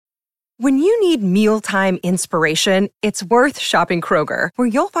When you need mealtime inspiration, it's worth shopping Kroger, where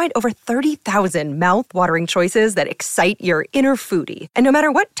you'll find over 30,000 mouth-watering choices that excite your inner foodie. And no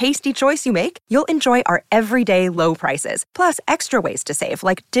matter what tasty choice you make, you'll enjoy our everyday low prices, plus extra ways to save,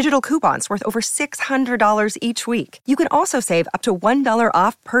 like digital coupons worth over $600 each week. You can also save up to $1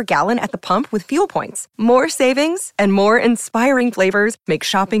 off per gallon at the pump with fuel points. More savings and more inspiring flavors make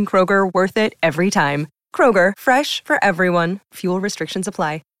shopping Kroger worth it every time. Kroger, fresh for everyone. Fuel restrictions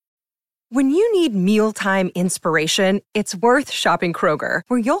apply. When you need mealtime inspiration, it's worth shopping Kroger,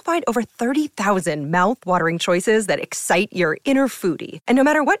 where you'll find over 30,000 mouth-watering choices that excite your inner foodie. And no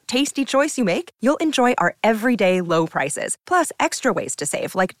matter what tasty choice you make, you'll enjoy our everyday low prices, plus extra ways to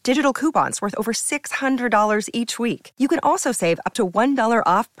save, like digital coupons worth over $600 each week. You can also save up to $1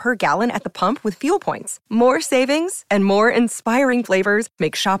 off per gallon at the pump with fuel points. More savings and more inspiring flavors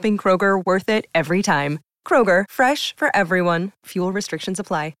make shopping Kroger worth it every time. Kroger, fresh for everyone. Fuel restrictions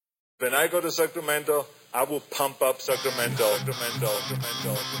apply. When I go to Sacramento, I will pump up Sacramento.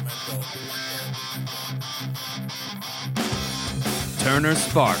 Turner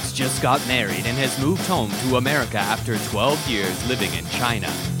Sparks just got married and has moved home to America after 12 years living in China.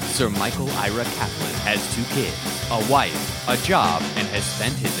 Sir Michael Ira Kaplan has 2 kids, a wife, a job, and has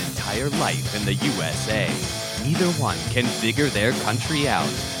spent his entire life in the USA. Neither one can figure their country out.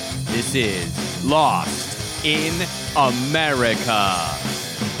 This is Lost in America.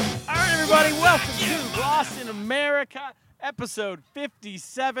 All right, everybody, welcome to Lost in America, episode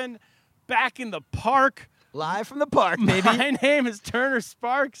 57, back in the park. Live from the park, baby. My name is Turner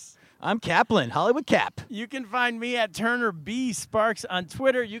Sparks. I'm Kaplan, Hollywood Cap. You can find me at Turner B. Sparks on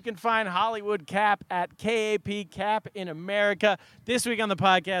Twitter. You can find Hollywood Cap at KAP Cap in America. This week on the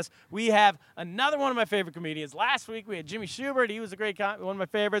podcast, we have another one of my favorite comedians. Last week, we had Jimmy Schubert. He was a great one of my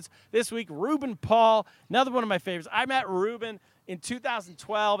favorites. This week, Ruben Paul, another one of my favorites. I met Ruben in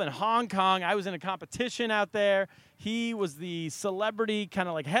 2012 in Hong Kong. I was in a competition out there. He was the celebrity kind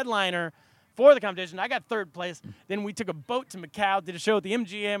of like headliner for the competition. I got 3rd place. Then we took a boat to Macau, did a show at the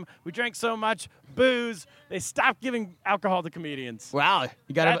MGM. We drank so much booze, they stopped giving alcohol to comedians. Wow,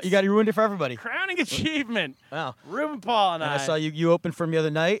 you ruined it for everybody. Crowning achievement. Wow. Ruben Paul and I saw you opened for me the other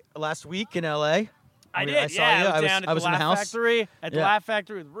night, last week in L.A. I did, I saw you. I was down I was at in the the Laugh house. Factory. At the Laugh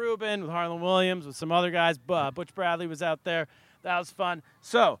Factory with Ruben, with Harlan Williams, with some other guys. Butch Bradley was out there. That was fun.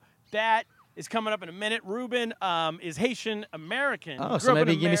 So that is coming up in a minute. Ruben is Haitian American. Oh, so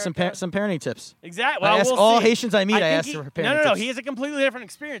maybe give me some parenting tips. Exactly. Well, I ask we'll all see. Haitians I meet, I ask for parenting tips. No. He has a completely different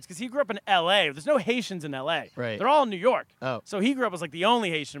experience because he grew up in L.A. There's no Haitians in L.A. Right. They're all in New York. Oh. So he grew up as like the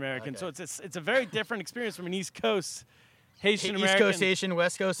only Haitian American. Okay. So it's a very different experience from an East Coast Haitian American. East Coast Haitian,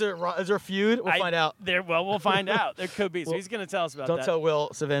 West Coast. Is there a feud? We'll find out. We'll find out. There could be. So he's going to tell us about that. Don't tell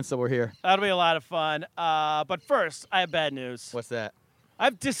Will Savance that we're here. That'll be a lot of fun. But first, I have bad news. What's that? I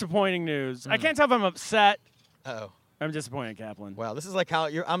have disappointing news. I can't tell if I'm upset. Uh-oh. I'm disappointed, Kaplan. Wow, this is like how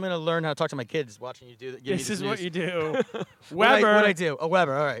I'm going to learn how to talk to my kids watching you do that. This is what you do. Weber. What I do? Oh,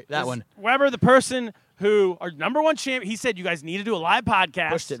 Weber. All right, that one. Weber, the person who, our number one champion, he said, you guys need to do a live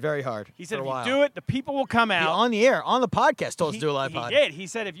podcast. Pushed it very hard. He said, for a if while. you do it, the people will come out. On the air, on the podcast, told us to do a live podcast. He did. He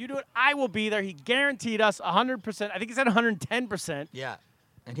said, if you do it, I will be there. He guaranteed us 100%. I think he said 110%. Yeah.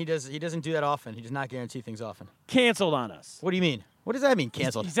 And he doesn't do that often. He does not guarantee things often. Canceled on us. What do you mean? What does that mean,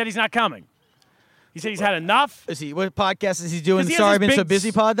 canceled? He said he's not coming. He said he's had enough. What podcast is he doing? He Sorry I've been so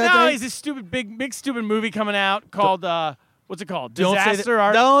busy pod that day? No, he's this big stupid movie coming out called, what's it called? Don't Disaster say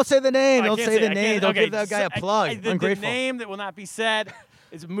Art. Don't say the name. Don't can't say the I name. can't- Don't okay, give that guy a plug. The Ungrateful. name that will not be said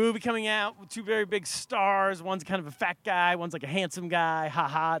is a movie coming out with 2 very big stars. One's kind of a fat guy. One's like a handsome guy. Ha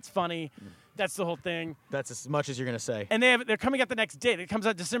ha, it's funny. That's the whole thing. That's as much as you're going to say. And they're coming out the next date. It comes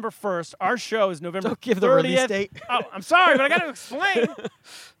out December 1st. Our show is November 30th. Don't give the release date. Oh, I'm sorry, but I got to explain.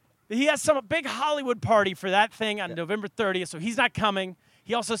 He has some big Hollywood party for that thing on November 30th, so he's not coming.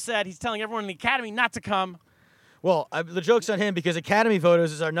 He also said he's telling everyone in the Academy not to come. Well, the joke's on him because Academy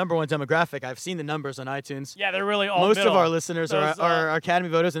voters is our number one demographic. I've seen the numbers on iTunes. Yeah, they're really all Most middle. of our listeners are Academy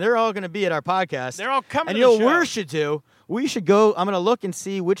voters, and they're all going to be at our podcast. They're all coming and to you know the what show. we should do? We should go. I'm going to look and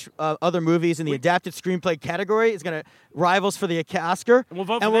see which other movies in the adapted screenplay category is going to rivals for the Oscar. And we'll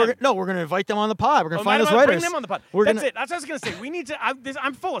vote for we're them. No, we're going to invite them on the pod. We're going to find might those as well writers. Bring them on the pod. That's it. That's what I was going to say. We need to.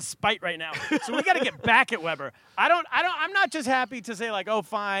 I'm full of spite right now, so we got to get back at Weber. I'm not just happy to say like, oh,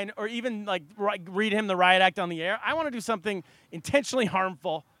 fine, or even like read him the riot act on the air. I want to do something intentionally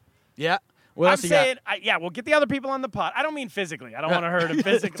harmful. Yeah. What I'm else you saying, got? we'll get the other people on the pod. I don't mean physically. I don't want to hurt him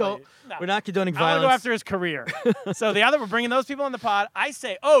physically. No. We're not condoning I want violence. to go after his career. So we're bringing those people on the pod. I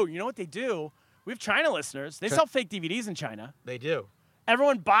say, oh, you know what they do? We have China listeners. They sell fake DVDs in China. They do.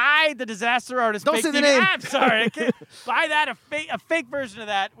 Everyone buy the Disaster Artist. Don't fake say the DVD. name. I'm sorry. I can't. Buy that, a fake version of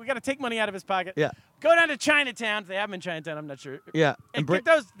that. We got to take money out of his pocket. Yeah. Go down to Chinatown. If they have them in Chinatown, I'm not sure. Yeah. And bring- get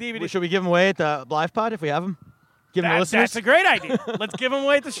those DVDs. Should we give them away at the live pod if we have them? Give them to listeners? That's a great idea. Let's give them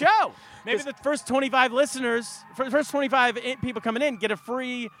away at the show. Maybe the first 25 listeners, first 25 people coming in, get a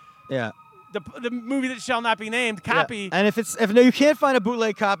free Yeah. the movie that shall not be named copy. Yeah. And if you can't find a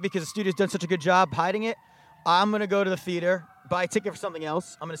bootleg copy because the studio's done such a good job hiding it, I'm gonna go to the theater, buy a ticket for something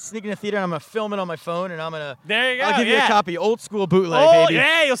else. I'm gonna sneak in the theater and I'm gonna film it on my phone and There you go. I'll give you a copy, old school bootleg, Oh, baby.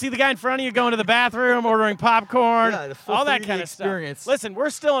 yeah, you'll see the guy in front of you going to the bathroom, ordering popcorn, Yeah, the full all that 3D kind of experience. stuff. Listen, we're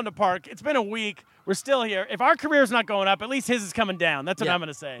still in the park. It's been a week. We're still here. If our career's not going up, at least his is coming down. That's what Yeah. I'm going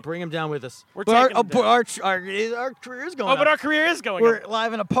to say. Bring him down with us. We're but taking him down. our career's going Oh, up. but our career is going We're up.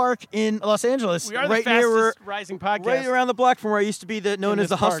 live in a park in Los Angeles. We are right the near fastest rising podcast. right around the block from where I used to be known as this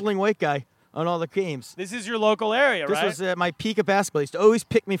the park. hustling white guy on all the games. This is your local area, This right? was at my peak of basketball. He used to always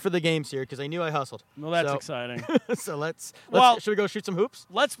pick me for the games here because I knew I hustled. Well, that's So- exciting. So let's Well- should we go shoot some hoops?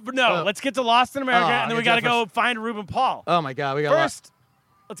 Let's Oh. get to Lost in America, Oh, and then we good got to job. go find Ruben Paul. Oh my God, we got First,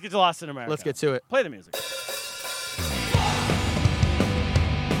 let's get to Lost in America. Let's get to it. Play the music.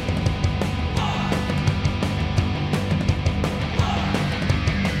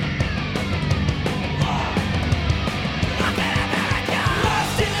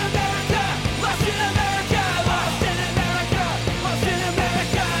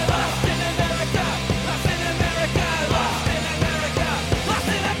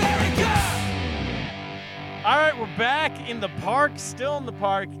 All right, we're back in the park, still in the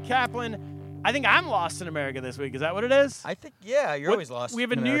park. Kaplan, I think I'm lost in America this week. Is that what it is? I think you're always lost. We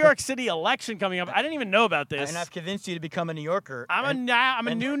have a in New America. York City election coming up. I didn't even know about this. And I've convinced you to become a New Yorker. I'm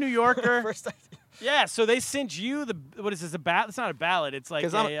a new New Yorker. First, Yeah, so they sent you what is this, a ballot? It's not a ballot. It's like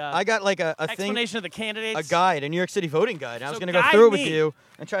because a I got like a thing, explanation of the candidates. a guide, a New York City voting guide. And I was So going to go guide through it with me. you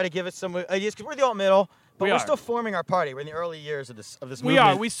and try to give it some ideas because we're the alt middle, but We we're are. still forming our party. We're in the early years of this We movement.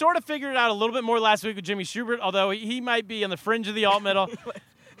 are. We sort of figured it out a little bit more last week with Jimmy Schubert, although he might be on the fringe of the alt middle.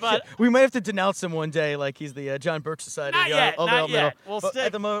 But We might have to denounce him one day, like he's the John Birch Society. Not of the yet, alt not middle. yet. We'll But stick-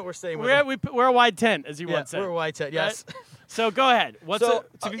 at the moment, we're staying with him. we're a wide tent, as you Yeah, once said. we're a white tent, yes. Right? So go ahead. What's So,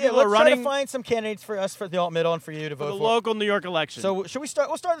 it? To yeah, people let's are try running to find some candidates for us for the alt middle and for you to for the vote for. local New York election. So should we start?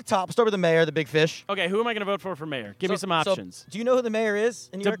 We'll start at the top. We'll start with the mayor, the big fish. okay, who am I going to vote for mayor? Give me some options. Do you know who the mayor is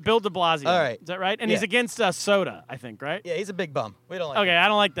in New To York? Bill de Blasio. All right. Is that right? And Yeah. he's against soda, I think, right? Yeah, he's a big bum. We don't like Okay, him. I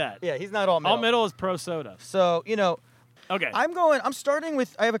don't like that. Yeah, he's not alt middle. Alt middle is pro soda. So, Okay. I'm starting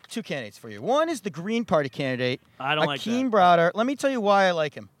with, I have two candidates for you. One is the Green Party candidate. I don't like Akeem Browder. Let me tell you why I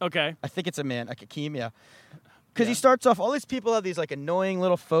like him. Okay. I think it's a man, like Akeem, yeah. Because he starts off, all these people have these like annoying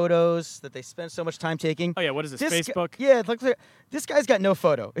little photos that they spend so much time taking. Oh yeah, what is this? This Facebook? Yeah, it looks like, this guy's got no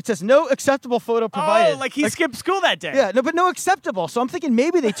photo. It says no acceptable photo provided. Oh, like he skipped school that day. Yeah, no, but no acceptable. So I'm thinking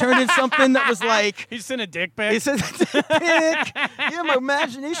maybe they turned in something that was like, He sent a dick pic. it says pick. Yeah, my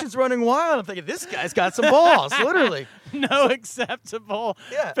imagination's running wild. I'm thinking this guy's got some balls, literally. No acceptable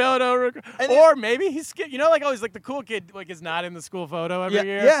Yeah. photo. And Or maybe he skipped. You know, like always, like the cool kid, like is not in the school photo every Yeah,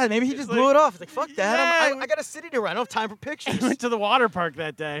 year. yeah, maybe he It's just like, blew it off. He's like, fuck that. Yeah. I got a city to run. I don't have time for He pictures. went to the water park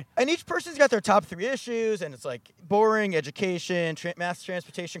that day. And each person's got their top 3 issues, and it's like boring, education, mass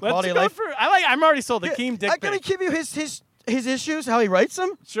transportation, Let's quality of go life. for. I'm already sold. Yeah, Akeem dick I'm gonna pic. give you his issues, how he writes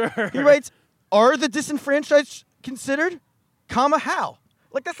them. Sure. He writes, "Are the disenfranchised considered, comma how?"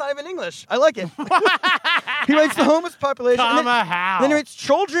 Like that's not even English. I like it. He writes the homeless population, and Comma how. Then he writes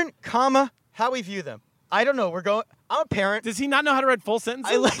children, comma how we view them. I don't know. I'm a parent. Does he not know how to write full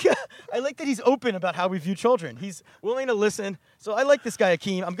sentences? I like that he's open about how we view children. He's willing to listen. So I like this guy,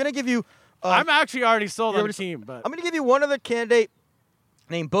 Akeem. I'm gonna give you. I'm actually already sold You're on already Akeem, but I'm gonna give you one other candidate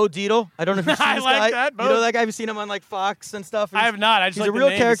named Bo Dietl. I don't know if you've seen I this like guy. that, Bo. You know that guy? Have you seen him on like Fox and stuff? I have not. I just he's like a the real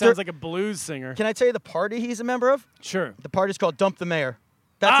name. character. He sounds like a blues singer. Can I tell you the party he's a member of? Sure. The party's called Dump the Mayor.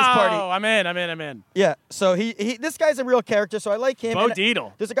 That's his party. Oh, I'm in. Yeah. So this guy's a real character. So I like him. Bo And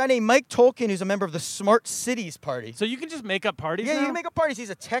Dietl. There's a guy named Mike Tolkien who's a member of the Smart Cities Party. So you can just make up parties Yeah, now? you can make up parties.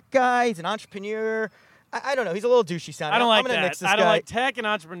 He's a tech guy. He's an entrepreneur. I don't know. He's a little douchey sounding. I don't like I'm gonna that. Mix this I don't guy. like tech and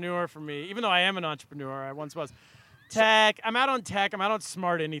entrepreneur for me, even though I am an entrepreneur. I once was. Tech. I'm out on tech. I'm out on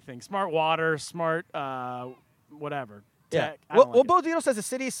smart anything. Smart water, smart whatever. Yeah. Tech. I don't Well, like Bo Dietl says the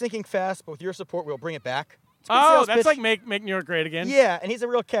city is sinking fast, but with your support, we'll bring it back. It's a it. good Oh, sales that's pitch. like make New York great again. Yeah, and he's a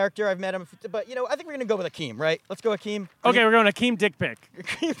real character. I've met him, but I think we're gonna go with Akeem, right? Let's go Akeem. Okay, we're going to Akeem dick pic.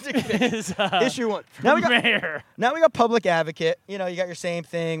 Akeem. Is, Issue 1. Now we got mayor. public advocate. You got your same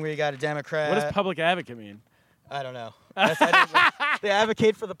thing where you got a Democrat. What does public advocate mean? I don't know. I don't know. They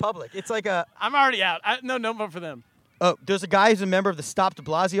advocate for the public. It's like I'm already out. No vote for them. there's a guy who's a member of the Stop de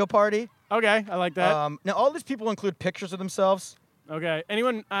Blasio party. Okay, I like that. Now all these people include pictures of themselves. Okay.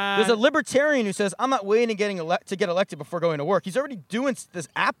 Anyone? There's a libertarian who says, I'm not waiting to get elected before going to work. He's already doing this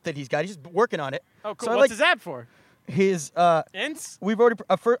app that he's got. He's just working on it. Oh, cool. So What's his app for? His Ints? we've already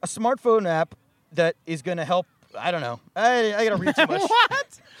a smartphone app that is going to help. I don't know. I got to read too much.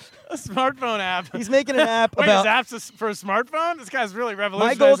 What? A smartphone app. He's making an app Wait, about. his app's for a smartphone? This guy's really My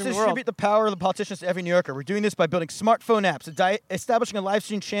revolutionizing goal is to the world. distribute the power of the politicians to every New Yorker. We're doing this by building smartphone apps, establishing a live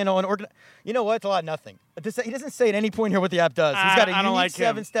stream channel, and You know what? It's a lot of nothing. He doesn't say at any point here what the app does. He's got a I don't unique like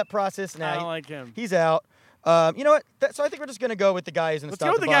him. 7-step process now. I don't like him. He's out. You know what? So I think we're just going to go with the guy who's in the Let's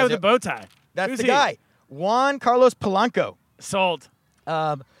go with the guy with the bow tie. That's Who's the he? guy. Juan Carlos Polanco. Sold.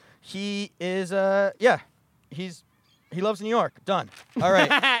 He is, he loves New York. Done. All right.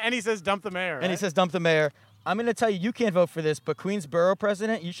 And he says dump the mayor. And he right? says dump the mayor. I'm going to tell you, you can't vote for this, but Queens Borough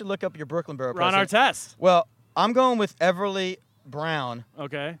president, you should look up your Brooklyn Borough Ron president. Artest. Well, I'm going with Everly Brown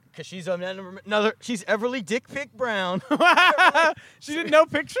Okay. because she's she's Everly Dick Pic Brown. She did no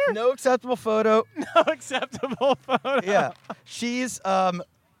picture? No acceptable photo. No acceptable photo. Yeah. She's one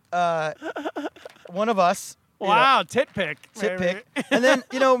of us. you know. Wow, tit pick. Tit maybe. pick. And then,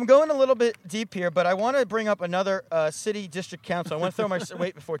 I'm going a little bit deep here, but I want to bring up another city district council. I want to throw my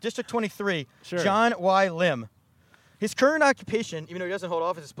weight before. District 23, Sure. John Y. Lim. His current occupation, even though he doesn't hold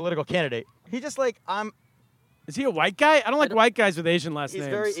office as a political candidate, he's just like, Is he a white guy? I don't like white guys with Asian last he's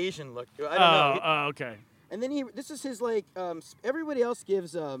names. very Asian look. I don't Oh, know. okay. And then this is his like, everybody else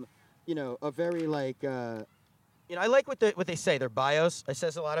gives, a very like, I like what they say, their bios. It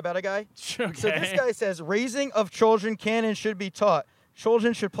says a lot about a guy. Okay. So this guy says, raising of children can and should be taught.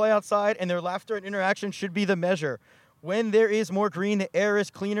 Children should play outside, and their laughter and interaction should be the measure. When there is more green, the air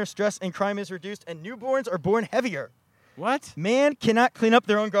is cleaner, stress and crime is reduced, and newborns are born heavier. What? Man cannot clean up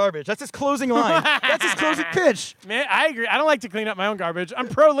their own garbage. That's his closing line. That's his closing pitch. Man, I agree. I don't like to clean up my own garbage. I'm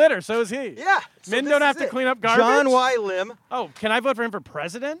pro litter, so is he. Yeah. So Men this don't is have to it. clean up garbage? John Y. Lim. Oh, can I vote for him for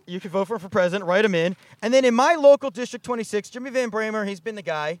president? You can vote for him for president. Write him in. And then in my local District 26, Jimmy Van Bramer, he's been the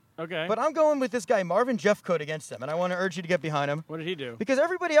guy. Okay. But I'm going with this guy, Marvin Jeffcoat, against him. And I want to urge you to get behind him. What did he do? Because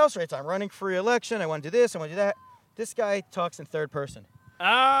everybody else writes, I'm running for re-election. I want to do this. I want to do that. This guy talks in third person.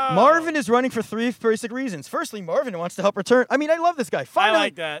 Oh. Marvin is running for 3 basic reasons. Firstly, Marvin wants to help return. I mean, I love this guy. Finally,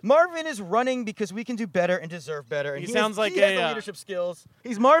 like that. Marvin is running because we can do better and deserve better. And He sounds like he has a, the leadership skills.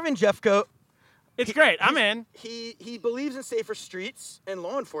 He's Marvin Jeffcoat. It's great. I'm in. He believes in safer streets and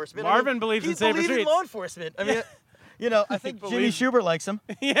law enforcement. Marvin believes in safer He believes streets. in law enforcement. I mean, I think Jimmy believes- Schubert likes him.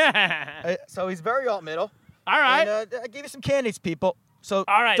 Yeah. So he's very alt-middle. All right. And, I gave you some candidates, people. So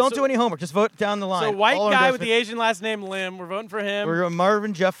All right, don't so- do any homework. Just vote down the line. So white All guy with the endorsement. Asian last name Lim. We're voting for him. We're going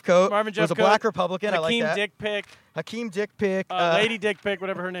Marvin Jeffcoat. Marvin who's a Jeffcoat. black Republican. I like Hakeem that. Dick Pick. Hakeem Dick Pick. Lady Dick Pick,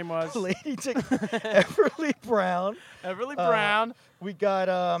 whatever her name was. Lady Dick. Everly Brown. Everly Brown. We got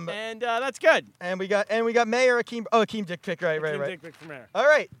And that's good. and we got Mayor Hakeem. Oh, Hakeem Dick Pick. Right. Hakeem Dick Pick for mayor. All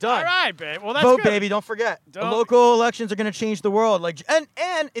right, done. All right, babe. Well, that's Vote, good. baby. Don't forget. The Don't- local elections are going to change the world.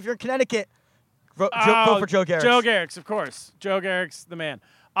 And if you're in Connecticut, vote for Joe Garrix. Joe Garrix, of course. Joe Garrix, the man.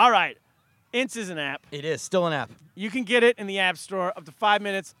 All right. Ints is an app. It is still an app. You can get it in the App Store. Up to 5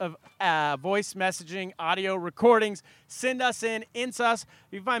 minutes of voice messaging, audio recordings. Send us in. Ints us.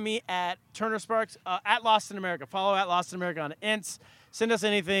 You can find me at Turner Sparks, at Lost in America. Follow at Lost in America on Ints. Send us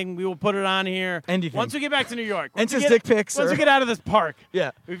anything. We will put it on here. Anything. Once we get back to New York. Ints Once is we dick pics. Once we get out of this park.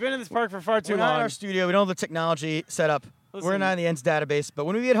 Yeah. We've been in this park for far too We're not long. in our studio. We don't have the technology set up. We're Listen. not in the Ents database. But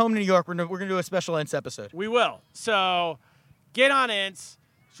when we get home to New York, we're going to do a special Ents episode. We will. So get on Ints.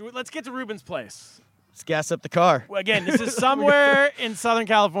 Let's get to Ruben's place. Let's gas up the car. Well, again, this is somewhere in Southern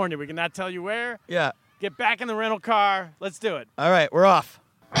California. We cannot tell you where. Yeah. Get back in the rental car. Let's do it. All right, we're off.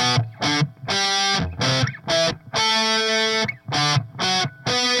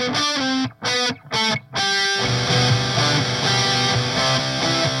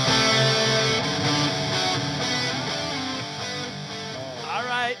 All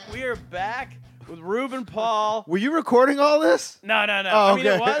right, we are back with Ruben Paul. Were you recording all this? No. Oh, I mean, it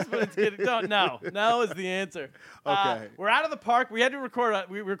okay. was, but no is the answer. Okay. We're out of the park. We had to record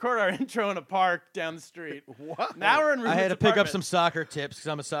our intro in a park down the street. What? Now we're in Ruben's I had to pick up apartment. some soccer tips because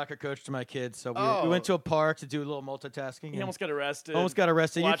I'm a soccer coach to my kids. So we Oh. went to a park to do a little multitasking. He almost got arrested. Almost got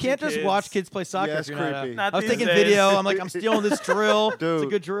arrested. You Watching can't just kids. watch kids play soccer Yeah, if it's you're not. creepy. Not I was these taking days. video. I'm like, I'm stealing this drill. It's a Dude,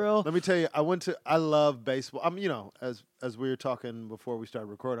 good drill. Let me tell you, I love baseball. I'm, as we were talking before we started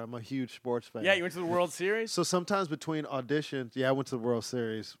recording, I'm a huge sports fan. Yeah, you went to the World Series. So sometimes between auditions, I went to the World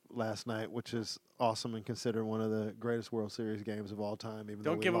Series last night, which is awesome and considered one of the greatest World Series games of all time. Even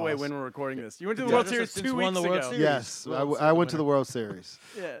though Don't we give away lost. when we're recording this. You went to the Yeah, World just Series since 2 won weeks the World ago. Series. Yes, World I went to Series the World Series.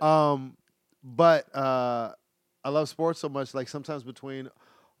 Yeah. But I love sports so much. Like sometimes between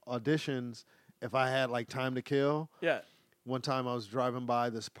auditions, if I had like time to kill, Yeah. one time I was driving by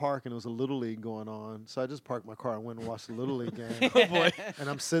this park and it was a Little League going on. So I just parked my car and went and watched the Little League game. Oh, boy. And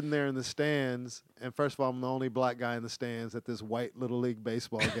I'm sitting there in the stands. And first of all, I'm the only black guy in the stands at this white Little League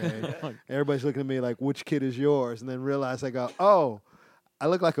baseball game. Everybody's looking at me like, which kid is yours? And then realize I go, oh, I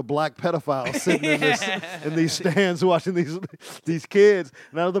look like a black pedophile sitting in these stands watching these kids.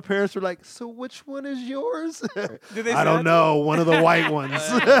 And all the parents were like, so which one is yours? Did they I say don't that? know. One of the white ones.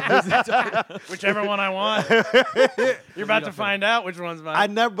 Whichever one I want. You're about to find out which one's mine.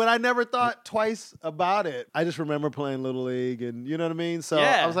 I never thought twice about it. I just remember playing Little League, and you know what I mean. So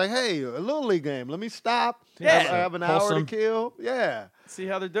Yeah. I was like, "Hey, a Little League game. Let me stop. Yeah. I have an hour Wholesome. to kill. Yeah, See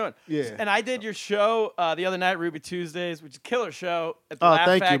how they're doing. Yeah. And I did your show the other night, Ruby Tuesdays, which is a killer show at the Oh, Laugh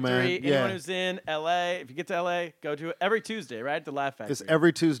thank you, Factory. man. Anyone Yeah. who's in LA, if you get to LA, go to it every Tuesday, right? At the Laugh Factory. it's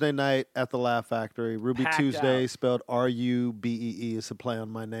every Tuesday night at the Laugh Factory. Ruby Packed Tuesday, out. spelled Rubee, is a play on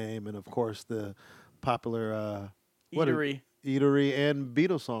my name, and of course the popular Eatery. Eatery and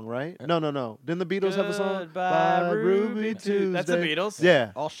Beatles song, right? No. Didn't the Beatles have a song? Goodbye, Ruby Tuesday. That's the Beatles?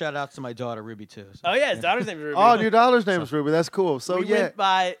 Yeah. All shout outs to my daughter Ruby too. So. Oh, yeah, his daughter's name is Ruby. Oh, your daughter's name is Ruby. That's cool. So we yeah. went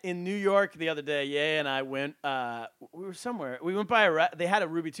by in New York the other day. Yeah, and I went. We were somewhere. We went by. They had a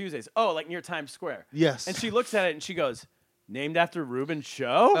Ruby Tuesdays. Oh, like near Times Square. Yes. And she looks at it and she goes, "Named after Ruben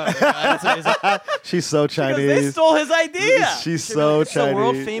Show." That's amazing. She's so Because they Chinese. stole his idea. She's so It's the Chinese.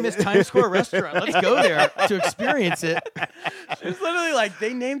 world famous Times Square restaurant. Let's go there to experience it. It's literally like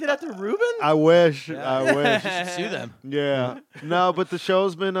they named it after Ruben. I wish. I wish. Sue them. Yeah. No, but the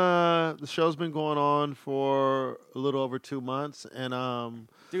show's been going on for a little over 2 months, and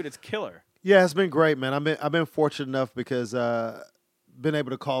Dude, it's killer. yeah, it's been great, man. I've been fortunate enough because been able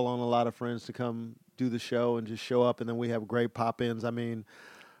to call on a lot of friends to come do the show and just show up, and then we have great pop-ins. I mean,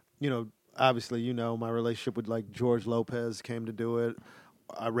 obviously, my relationship with like George Lopez came to do it.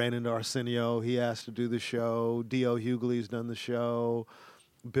 I ran into Arsenio. He asked to do the show. D.O. Hughley's done the show.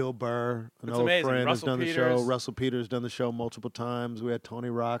 Bill Burr, an That's old amazing. friend, Russell has done Peters. the show. Russell Peters done the show multiple times. We had Tony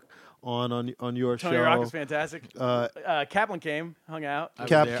Rock on your Tony show. Rock is fantastic. Kaplan came, hung out.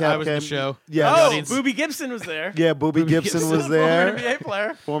 Cap I was in the came- show. Yeah, Oh, audience. Booby Gibson was there. yeah. Booby Gibson was Former there. NBA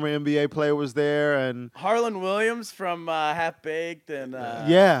player. Former NBA player was there, and Harlan Williams from Half Baked and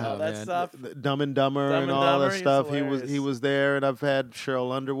yeah, all that man. stuff. Dumb and Dumber Dumb and and all Dumber, that he's stuff. He hilarious. was there, and I've had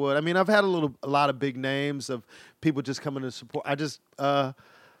Cheryl Underwood. I mean, I've had a lot of big names of people just coming to support. I just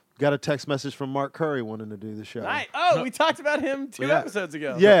got a text message from Mark Curry wanting to do the show. Right. Oh, we talked about him two episodes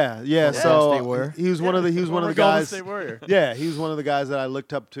ago. Yeah. Golden So State Warrior. he was one of the Former Golden guys. State Warrior. Yeah, he was one of the guys that I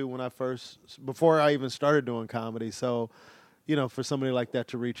looked up to when before I even started doing comedy. So, for somebody like that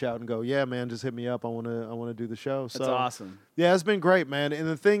to reach out and go, yeah, man, just hit me up. I want to do the show. That's So awesome. yeah, it's been great, man. And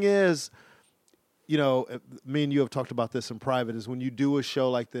the thing is, me and you have talked about this in private, is when you do a show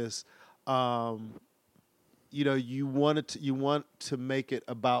like this, you want to make it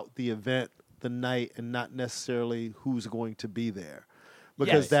about the event, the night, and not necessarily who's going to be there.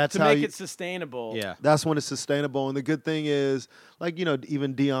 Because Yes, that's to how make it sustainable. Yeah. that's when it's sustainable. And the good thing is, like,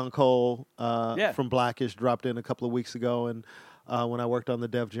 even Dion Cole from Blackish dropped in a couple of weeks ago. And when I worked on the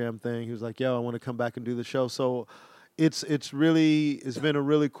Def Jam thing, he was like, yo, I want to come back and do the show. So it's been a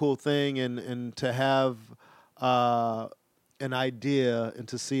really cool thing. And to have an idea and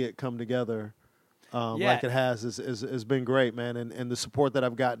to see it come together like it has been great, man. And the support that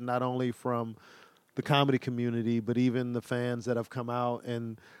I've gotten, not only from the comedy community, but even the fans that have come out.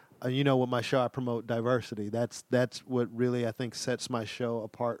 And with my show, I promote diversity. That's what really, I think, sets my show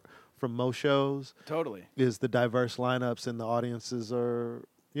apart from most shows, Totally. is the diverse lineups, and the audiences are,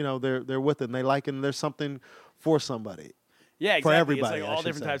 they're with it and they like it, and there's something for somebody. Yeah, exactly. For everybody, It's like I all should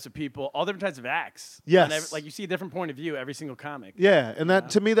different say. types of people, all different types of acts. Yes. And like you see a different point of view every single comic. Yeah, and that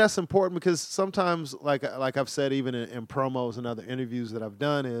to me, that's important, because sometimes, like I've said, even in promos and other interviews that I've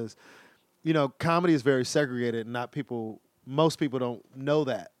done, is, comedy is very segregated, and most people don't know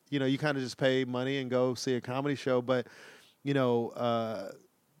that. You kind of just pay money and go see a comedy show, but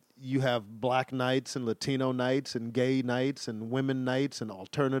you have black nights and Latino nights and gay nights and women nights and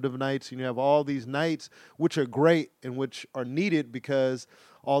alternative nights. And you have all these nights, which are great and which are needed, because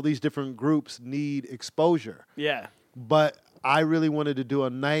all these different groups need exposure. Yeah. But I really wanted to do a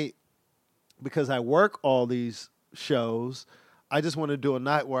night, because I work all these shows. I just want to do a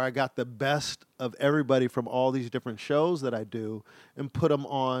night where I got the best of everybody from all these different shows that I do and put them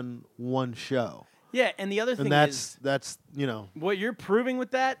on one show. Yeah, and the other thing that's what you're proving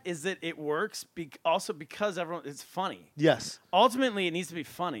with that is that it works also because it's funny. Yes. Ultimately, it needs to be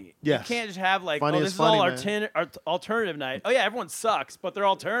funny. Yes. You can't just have funny this is funny, all alternative night. Oh yeah, everyone sucks, but they're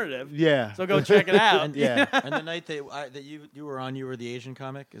alternative. Yeah. So go check it out. And, and the night that you were on, you were the Asian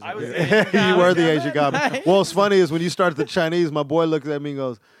comic. I was. You were the Asian comic. Well, what's funny is when you started the Chinese, my boy looks at me and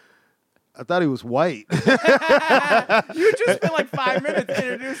goes, I thought he was white. You just spent like 5 minutes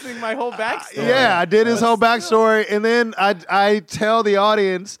introducing my whole backstory. Yeah, I did his whole backstory, and then I tell the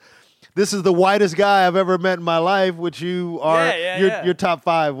audience, this is the whitest guy I've ever met in my life, which you are. You're top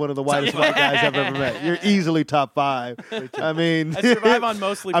 5, one of the whitest white guys I've ever met. You're easily top 5. I mean, I survive on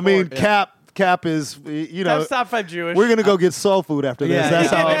mostly. Cap is, Cap's top 5 Jewish. We're gonna go get soul food after this.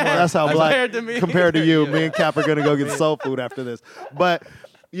 That's how black compared to you. Me and Cap are gonna go get soul food after this. But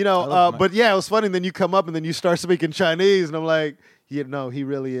but yeah, it was funny. And then you come up and then you start speaking Chinese, and I'm like, he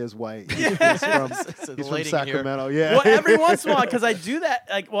really is white. He's from Sacramento. Yeah. Well, every once in a while, because I do that.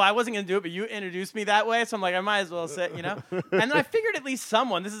 I wasn't gonna do it, but you introduced me that way, so I'm like, I might as well say, And then I figured at least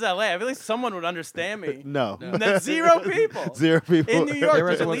someone. This is LA. I feel like someone would understand me. No. That's 0 people. 0 people in New York.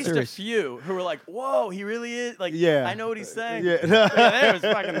 There's at least a few who were like, "Whoa, he really is." I know what he's saying. Yeah. There was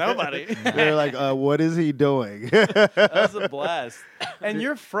fucking nobody. They're like, what is he doing? That was a blast. And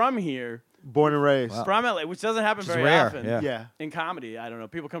you're from here. Born and raised. Wow. From LA, which doesn't happen very rare. often. Yeah. In comedy, I don't know.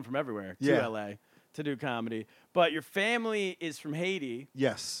 People come from everywhere to LA to do comedy. But your family is from Haiti.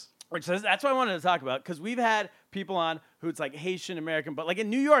 Yes. That's what I wanted to talk about, because we've had people on who it's like Haitian American, but like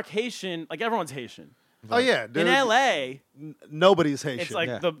in New York, Haitian, like everyone's Haitian. Oh yeah. In LA, nobody's Haitian. It's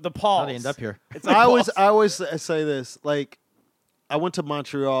like the Pauls. How they end up here? It's like I always say this. Like, I went to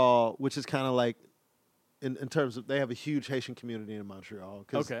Montreal, which is kind of like, in terms of, they have a huge Haitian community in Montreal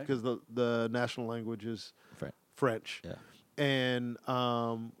because the national language is French. Yeah. And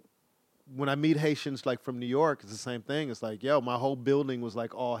when I meet Haitians like from New York, it's the same thing. It's like, my whole building was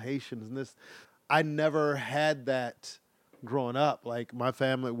like all Haitians, and I never had that growing up. Like my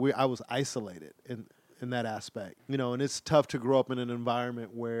family, I was isolated in that aspect, and it's tough to grow up in an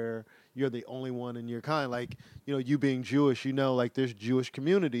environment where you're the only one in your kind. Like, you being Jewish, like there's Jewish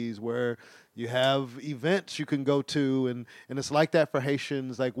communities where you have events you can go to, and it's like that for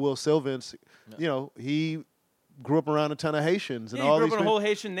Haitians. Like Will Sylvans, he grew up around a ton of Haitians. And he grew up in a whole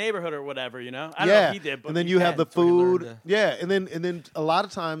Haitian neighborhood or whatever, I don't know if he did, but and then you have the food. And then a lot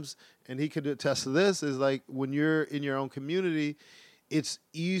of times, and he could attest to this, is like when you're in your own community, it's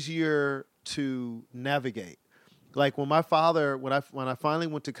easier to navigate. Like when my father, when I finally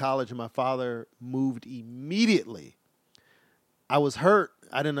went to college and my father moved immediately, I was hurt.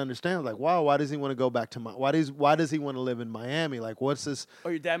 I didn't understand. I was like, wow, why does he want to go back to why does he want to live in Miami? Like, what's this? Oh,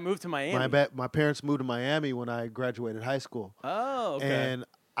 your dad moved to Miami. My parents moved to Miami when I graduated high school. Oh, okay. And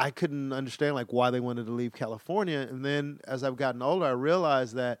I couldn't understand like why they wanted to leave California. And then as I've gotten older, I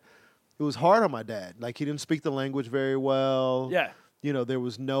realized that it was hard on my dad. Like he didn't speak the language very well. Yeah. There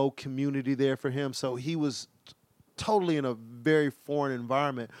was no community there for him, so he was totally in a very foreign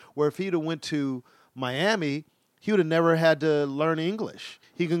environment. Where if he'd have went to Miami, he would have never had to learn English.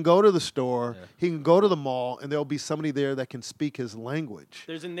 He can go to the store, he can go to the mall, and there'll be somebody there that can speak his language.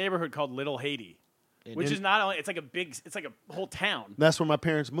 There's a neighborhood called Little Haiti, which is not only, it's like a whole town. That's where my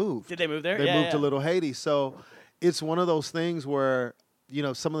parents moved. Did they move there? They moved to Little Haiti. So it's one of those things where,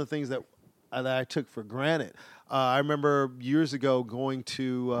 some of the things that I took for granted. I remember years ago going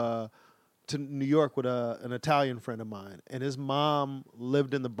to New York with an Italian friend of mine, and his mom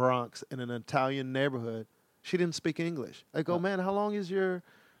lived in the Bronx in an Italian neighborhood. She didn't speak English. I go, man, how long has your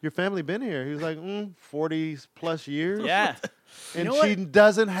family been here? He was like, 40 plus years. Yeah. And she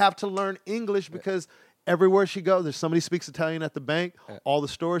doesn't have to learn English because everywhere she goes, there's somebody speaks Italian at the bank. All the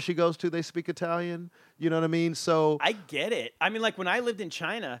stores she goes to, they speak Italian. You know what I mean? So I get it. I mean, like when I lived in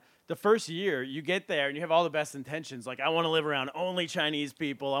China, the first year you get there and you have all the best intentions. Like, I want to live around only Chinese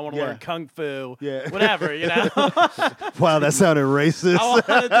people. I want to learn Kung Fu. Yeah. Whatever, Wow, that sounded racist. I want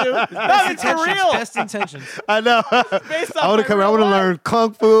to do. No, it's for real. Best intentions. I know. Based I want to learn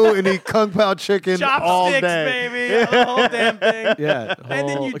Kung Fu and eat Kung Pao chicken all day. Chopsticks, baby. The whole damn thing. Yeah. And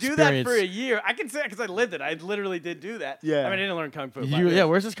then you do that for a year. I can say that because I lived it. I literally did do that. Yeah. I mean, I didn't learn Kung Fu.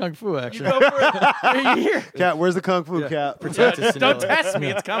 Where's this Kung Fu, actually? You go for a year. Cat, where's the Kung Fu, Cat? Protect us in Don't LA. test me.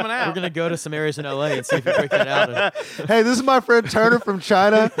 It's coming out. We're going to go to some areas in LA and see if we break that out. Hey, this is my friend Turner from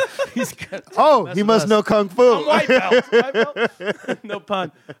China. He's good. He must know Kung Fu. I'm white belt. No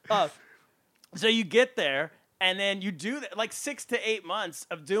pun. So you get there, And then you do that, like 6 to 8 months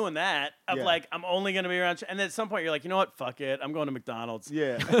of doing that, of Yeah. like, I'm only going to be around. And then at some point, you're like, you know what? Fuck it. I'm going to McDonald's.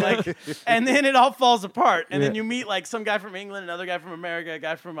 Yeah. Like, and then it all falls apart. And then you meet like some guy from England, another guy from America, a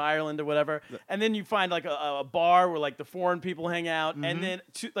guy from Ireland or whatever. And then you find like a bar where like the foreign people hang out. And then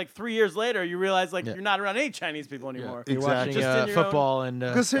 3 years later, you realize like you're not around any Chinese people anymore. You're Exactly. watching Just in your football and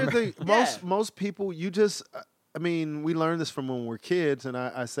Because here's the thing, Yeah. most people, you just, I mean, we learned this from when we're kids, and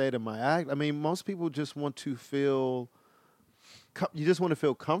I say it in my act. I mean, most people just want to feel, you just want to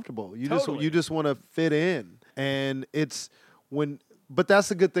feel comfortable. You Totally. just want to fit in, and it's when. But that's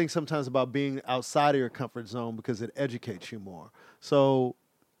the good thing sometimes about being outside of your comfort zone because it educates you more. So,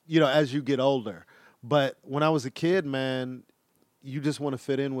 as you get older. But when I was a kid, man, you just want to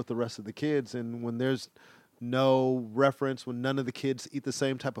fit in with the rest of the kids, and when there's no reference, when none of the kids eat the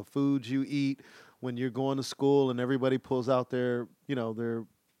same type of foods you eat, when you're going to school and everybody pulls out their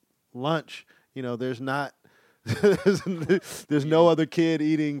lunch, there's not, there's no other kid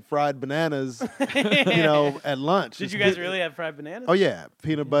eating fried bananas, at lunch. Did you guys really have fried bananas? Oh yeah,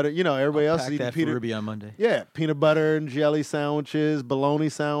 peanut butter. Everybody else is pack eating that for peanut. Ruby on Monday. Yeah, peanut butter and jelly sandwiches, bologna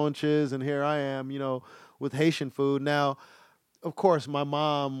sandwiches, and here I am, with Haitian food. Now, of course, my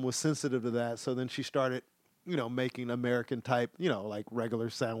mom was sensitive to that, so then she started, making American type, like regular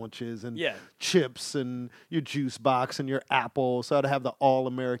sandwiches and chips and your juice box and your apple. So I'd have the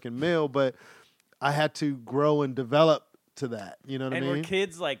all-American meal, but I had to grow and develop to that. You know what I mean? And were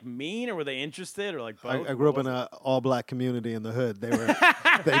kids like mean, or were they interested, or like both? I grew up in an all-black community in the hood. They were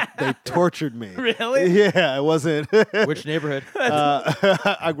they tortured me. Really? Yeah, it wasn't. Which neighborhood?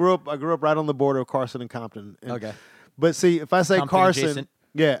 I grew up right on the border of Carson and Compton. And, Okay. But see, if I say Compton Carson, adjacent.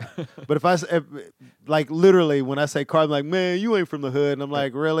 yeah. But like literally, when I say Carson, I'm like, man, you ain't from the hood, and I'm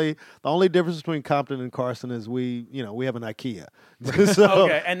like, really? The only difference between Compton and Carson is we have an IKEA. So,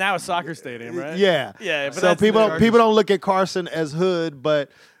 Okay, and now a soccer stadium, right? yeah. Yeah, but So that's people the- don't look at Carson as hood,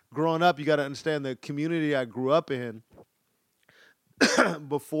 but growing up, you got to understand the community I grew up in.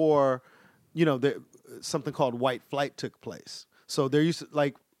 Before, something called white flight took place. So there used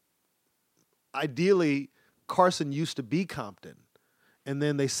to, ideally, Carson used to be Compton, and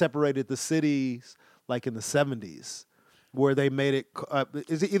then they separated the cities like in the 70s, where they made it.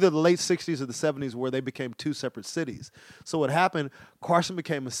 Is it either the late 60s or the 70s where they became two separate cities? So what happened? Carson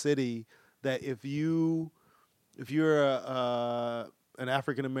became a city that if you're an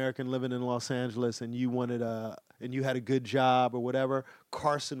African American living in Los Angeles and and you had a good job or whatever,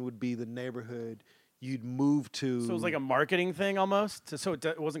 Carson would be the neighborhood you'd move to. So it was like a marketing thing almost. So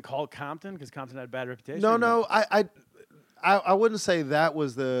it wasn't called Compton because Compton had a bad reputation. No, I wouldn't say that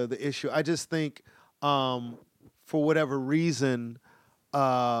was the issue. I just think for whatever reason,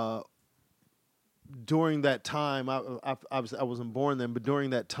 during that time, I wasn't born then, but during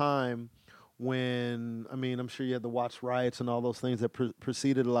that time when, I'm sure you had the Watts riots and all those things that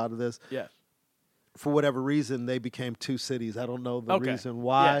preceded a lot of this. Yeah. For whatever reason, they became two cities. I don't know the Okay. reason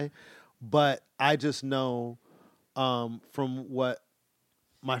why, Yeah. but I just know from what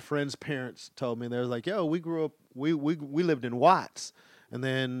my friends' parents told me. They was like, "Yo, we grew up, we lived in Watts, and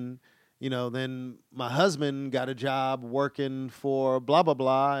then then my husband got a job working for blah blah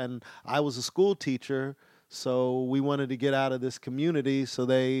blah, and I was a school teacher, so we wanted to get out of this community. So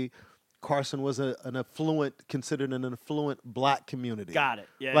Carson was considered an affluent black community. Got it.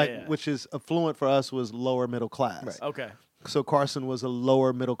 Yeah, Which is affluent for us was lower middle class. Right. Okay. So Carson was a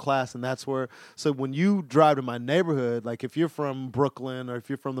lower middle class, and that's where. So when you drive to my neighborhood, like if you're from Brooklyn or if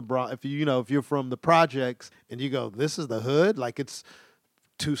you're from the Bronx, if you're from the projects, and you go, this is the hood, like it's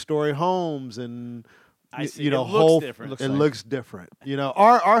 2-story homes and I see. It looks whole different. it looks different.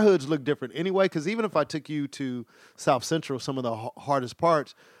 Our hoods look different anyway. Because even if I took you to South Central, some of the hardest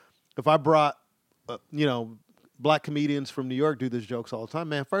parts, if I brought black comedians from New York do these jokes all the time.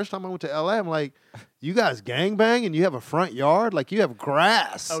 Man, first time I went to LA, I'm like, you guys gangbang and you have a front yard? Like you have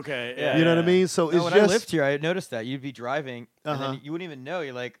grass. Okay. Yeah. You know what I mean? So it's when just I lived here, I noticed that you'd be driving, and then you wouldn't even know.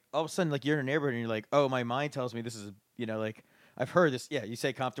 You're like, all of a sudden, like you're in a neighborhood, and you're like, oh, my mind tells me this is, like I've heard this. Yeah, you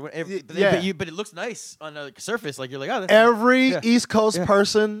say Compton, but it looks nice on the surface. Like you're like, oh, that's every East Coast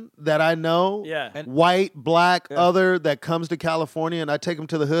person that I know, Yeah. white, black, other, that comes to California, and I take them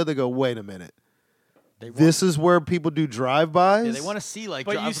to the hood, they go, wait a minute. This is where people do drive-bys? Yeah, they want to see like.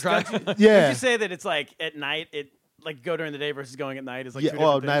 But you Yeah. Did you say that it's like at night? It like go during the day versus going at night is like two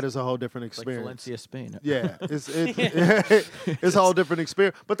different night things? is a whole different like experience. Valencia, Spain. Yeah, it's a whole different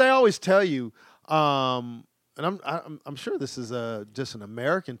experience. But they always tell you, and I'm sure this is just an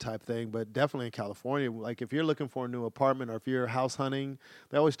American type thing, but definitely in California, like if you're looking for a new apartment or if you're house hunting,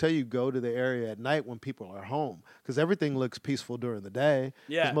 they always tell you go to the area at night when people are home because everything looks peaceful during the day.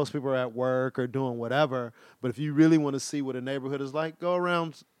 Yeah. Because most people are at work or doing whatever. But if you really want to see what a neighborhood is like, go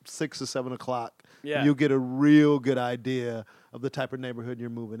around 6 or 7 o'clock. Yeah. You'll get a real good idea of the type of neighborhood you're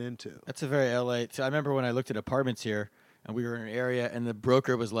moving into. That's a very LA. So I remember when I looked at apartments here. And we were in an area, and the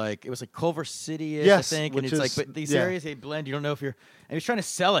broker was like, it was like Culver City-ish, yes, I think. And it's like, but these areas, they blend. You don't know if you're, and he's trying to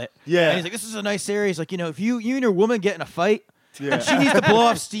sell it. Yeah. And he's like, this is a nice area. He's like, if you and your woman get in a fight, yeah. and she needs to blow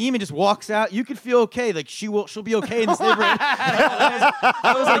off steam and just walks out, you could feel okay. Like, she'll be okay in this neighborhood.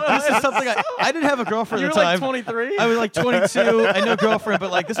 I was like, this is something I didn't have a girlfriend at the time. You were like 23? I was like 22. I no girlfriend,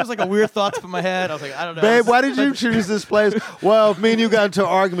 but like, this was like a weird thought to my head. I was like, I don't know. Babe, why did you choose this place? Well, if me and you got into an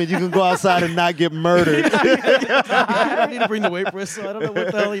argument, you can go outside and not get murdered. I don't need to bring the weight bristle. I don't know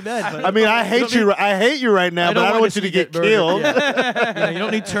what the hell he meant. But I mean, I hate you right now, but I don't want you to get killed. Yeah. You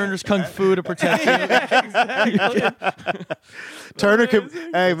don't need Turner's Kung Fu to protect you. Turner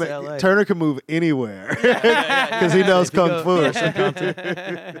can move anywhere because he knows Kung Fu.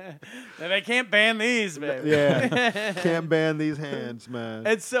 They can't ban these, man. Yeah, can't ban these hands, man.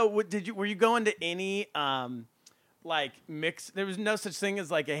 And so, were you going to any like mix? There was no such thing as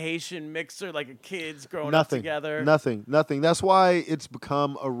like a Haitian mixer, like a kids growing up together. Nothing. That's why it's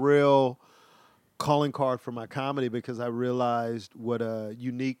become a real calling card for my comedy because I realized what a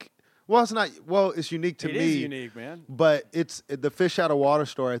unique. Well, it's not. Well, it's unique to me. It is unique, man. But it's the fish out of water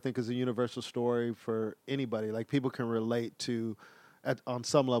story. I think is a universal story for anybody. Like people can relate to, on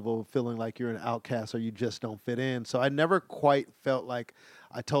some level, feeling like you're an outcast or you just don't fit in. So I never quite felt like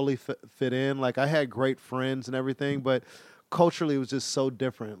I totally fit in. Like I had great friends and everything, but culturally it was just so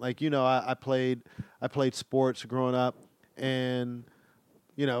different. Like I played sports growing up, and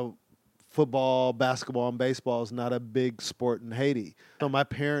football, basketball, and baseball is not a big sport in Haiti. So my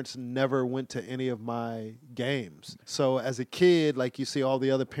parents never went to any of my games. So as a kid, like you see all the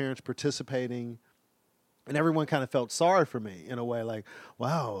other parents participating, and everyone kind of felt sorry for me in a way, like,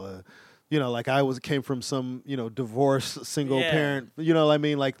 wow, like I came from some, divorced single parent, what I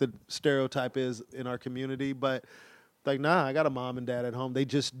mean? Like the stereotype is in our community, but like, nah, I got a mom and dad at home. They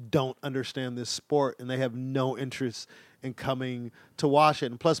just don't understand this sport, and they have no interest in coming to watch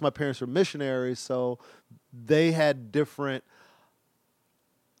it. And plus, my parents were missionaries, so they had different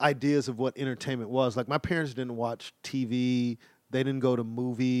ideas of what entertainment was. Like, my parents didn't watch TV. They didn't go to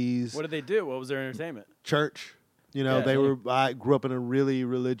movies. What did they do? What was their entertainment? Church. I grew up in a really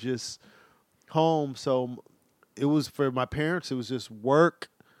religious home, so it was, for my parents, it was just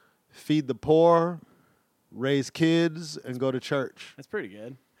work, feed the poor, raise kids, and go to church. That's pretty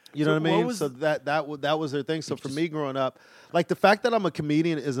good. You know what I mean? So that was their thing. So for me growing up, like the fact that I'm a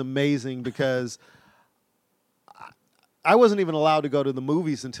comedian is amazing because I wasn't even allowed to go to the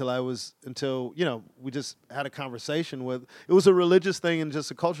movies until we just had a conversation with. It was a religious thing and just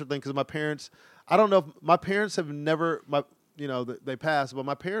a cultural thing because my parents. I don't know if my parents have never they passed, but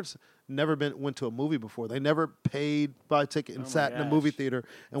my parents never went to a movie before. They never paid by a ticket and sat in a movie theater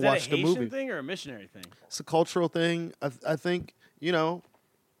and watched a movie. Is that a Haitian thing or a missionary thing? It's a cultural thing. I think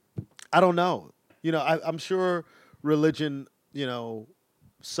I don't know. I'm sure religion,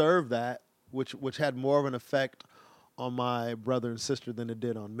 served that, which had more of an effect on my brother and sister than it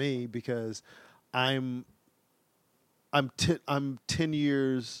did on me because I'm 10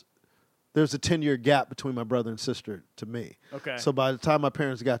 years. There's a 10-year gap between my brother and sister to me. Okay. So by the time my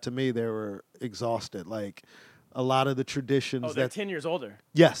parents got to me, they were exhausted. Like a lot of the traditions. Oh, they're 10 years older.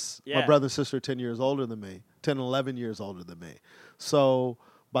 Yes. Yeah. My brother and sister are 10 years older than me, 10, 11 years older than me. So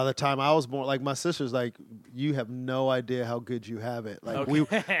by the time I was born, like my sister's like, you have no idea how good you have it. Like we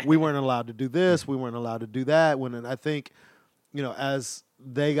weren't allowed to do this. We weren't allowed to do that. And I think, as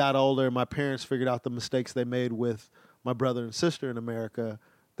they got older, my parents figured out the mistakes they made with my brother and sister in America.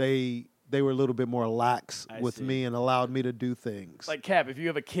 They were a little bit more lax with me and allowed me to do things. Like, Cap, if you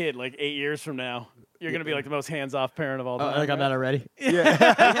have a kid like 8 years from now, you're going to be like the most hands-off parent of all time. Like I'm not already.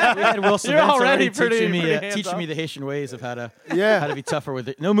 Yeah. We had Wilson You're already teaching me hands-off. the Haitian ways of how to be tougher with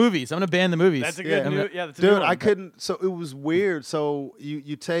it. No movies. I'm going to ban the movies. That's a good that's a dude, new one. I couldn't. So it was weird. So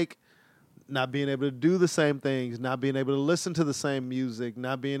you take not being able to do the same things, not being able to listen to the same music,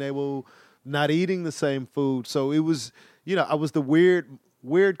 not eating the same food. So it was, I was the weird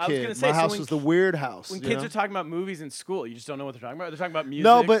kid. My house was the weird house. When kids are talking about movies in school, you just don't know what they're talking about. They're talking about music.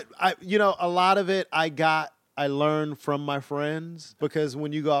 No, but a lot of it I got I learn from my friends, because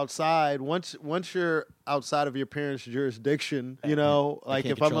when you go outside, once you're outside of your parents' jurisdiction, you know, like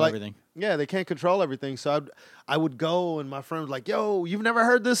if I'm like, everything. yeah, they can't control everything. So I would go, and my friend was like, "Yo, you've never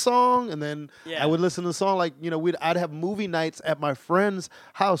heard this song?" And then I would listen to the song. Like, you know, I'd have movie nights at my friend's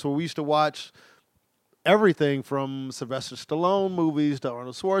house where we used to watch everything from Sylvester Stallone movies to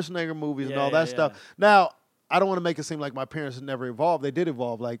Arnold Schwarzenegger movies and all that stuff. Now, I don't want to make it seem like my parents never evolved. They did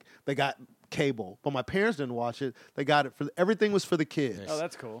evolve. Like, they got cable, but my parents didn't watch it. They got it everything was for the kids. Oh,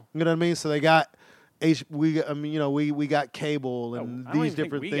 that's cool. You know what I mean? So they got we got cable and these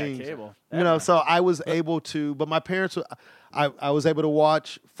different things. Got cable. You know, so I was able to, but my parents, I was able to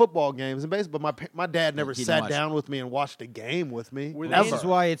watch football games and baseball, but my dad never sat down with me and watched a game with me. This is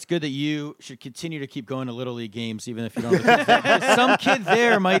why it's good that you should continue to keep going to Little League games, even if you don't have the kids there. Some kid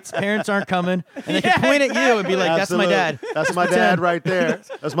there, parents aren't coming, and they can point at you and be like, Absolutely. "That's my dad." That's my dad right there.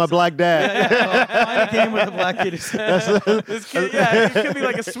 That's my black dad. Well, find a game with a black kid. This kid, he could be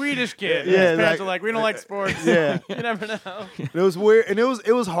like a Swedish kid. Yeah, his parents are like, we don't like sports. Yeah. You never know. It was weird, and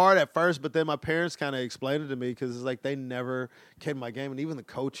it was hard at first, but then my parents kind of explained it to me, because it's like they never came to my game, and even the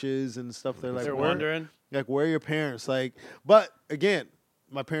coaches and stuff, they're like, wondering, like, where are your parents? Like, but again,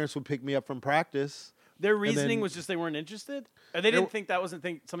 my parents would pick me up from practice. Their reasoning was just they weren't interested, or they didn't think that wasn't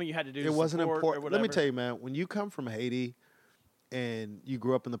something you had to do. It wasn't important. Or Let me tell you, man, when you come from Haiti and you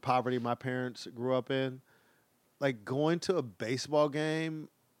grew up in the poverty my parents grew up in, like, going to a baseball game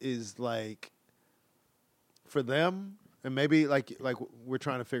is like, for them, and maybe like we're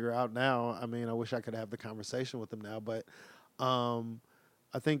trying to figure out now. I mean, I wish I could have the conversation with them now, but I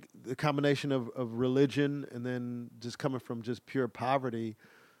think the combination of religion and then just coming from just pure poverty,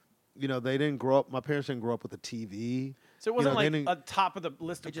 you know, they didn't grow up. My parents didn't grow up with a TV. So it wasn't a top of the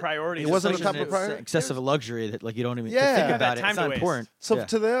list of priorities. It wasn't a top of priorities. Excessive luxury that like you don't even think about it. It's not important. So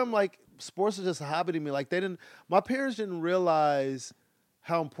to them, like, sports is just a hobby to me. Like, my parents didn't realize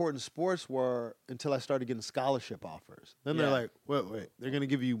how important sports were until I started getting scholarship offers. Then they're like, wait, they're going to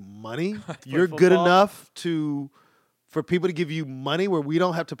give you money? You're good enough for people to give you money where we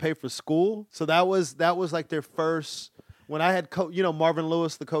don't have to pay for school? So that was like their first, when I had, Marvin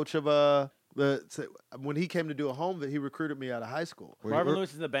Lewis, the coach of when he came to do a home visit, he recruited me out of high school. Marvin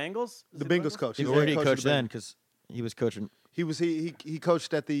Lewis is the Bengals? The Bengals coach. He already coached then because he was coaching. He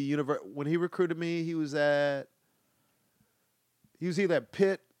coached at the university. When he recruited me, he was either at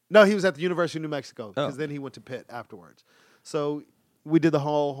Pitt. No, he was at the University of New Mexico, because then he went to Pitt afterwards. So we did the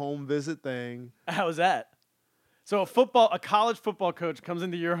whole home visit thing. How was that? So a college football coach comes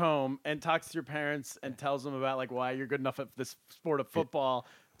into your home and talks to your parents and tells them about like why you're good enough at this sport of football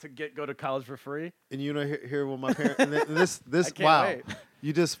to go to college for free. And hear what my parents and this wow, wait.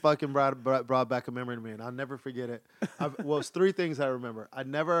 You just fucking brought back a memory to me, and I'll never forget it. It's three things I remember. I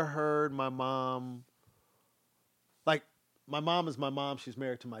never heard my mom. Like, my mom is my mom. She's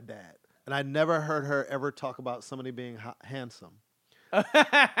married to my dad, and I never heard her ever talk about somebody being handsome.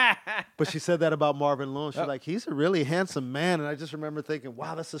 But she said that about Marvin Lewis. She's like, he's a really handsome man. And I just remember thinking,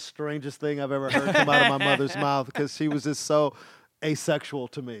 wow, that's the strangest thing I've ever heard come out of my mother's mouth, because she was just so asexual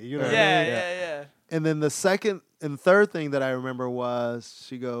to me. You know what I mean? Yeah. And then the second and third thing that I remember was,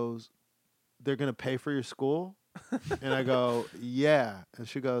 she goes, they're going to pay for your school? And I go, yeah. And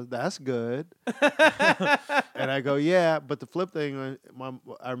she goes, that's good. And I go, yeah. But the flip thing,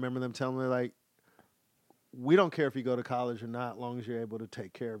 I remember them telling me, like, we don't care if you go to college or not, as long as you're able to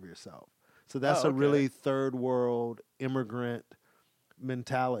take care of yourself. So that's a really third world immigrant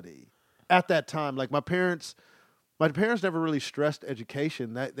mentality. At that time, like, my parents never really stressed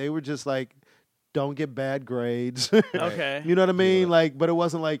education. They were just like, don't get bad grades. Okay. You know what I mean? Like, but it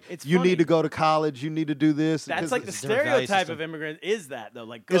wasn't like, you funny. need to go to college, you need to do this. That's like the stereotype of immigrant is that, though.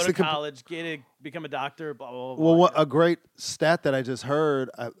 Like, go to college, become a doctor, blah, blah, blah. Well, a great stat that I just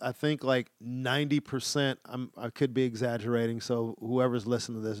heard, I think like 90%, I could be exagerating, so whoever's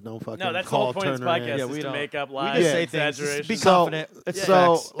listening to this, don't fucking call Turner. No, that's the whole point of this podcast, is to make up lies. We just say things. Be confident.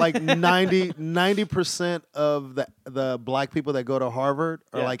 So like 90% of the black people that go to Harvard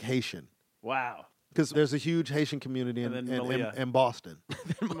are like Haitian. Wow. Because there's a huge Haitian community in Boston.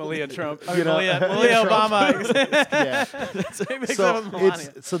 Malia Trump. Malia Obama. Yeah.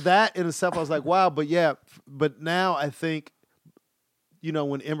 So that in itself, I was like, wow. But now I think,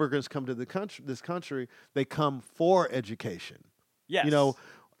 when immigrants come to this country, they come for education. Yes.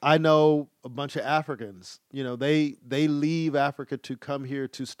 I know a bunch of Africans. They leave Africa to come here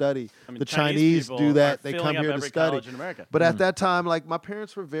to study. The Chinese do that. They come here to study. But at that time, like, my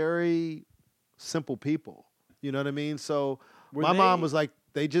parents were very simple people. You know what I mean? So my mom was like,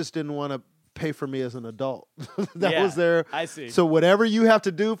 they just didn't want to pay for me as an adult. That was their. I see. So whatever you have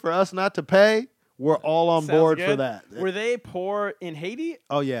to do for us not to pay, We're all on board for that. Were they poor in Haiti?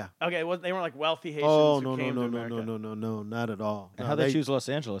 Oh yeah. Okay, well, they weren't like wealthy Haitians. No, came to America. no, not at all. And how they choose Los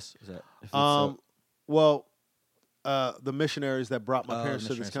Angeles? Is that? Well, the missionaries that brought my parents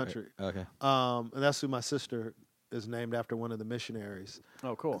to this country. Right. Okay. And that's who my sister is named after, one of the missionaries.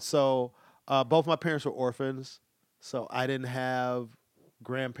 Oh, cool. So both my parents were orphans, so I didn't have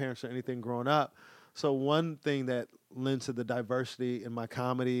grandparents or anything growing up. So one thing that lends to the diversity in my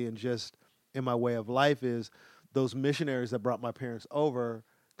comedy and just in my way of life is those missionaries that brought my parents over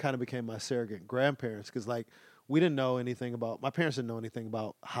kind of became my surrogate grandparents, because like we didn't know anything about, my parents didn't know anything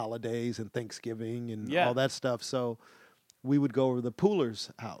about holidays and Thanksgiving and all that stuff. So we would go over to the Pooler's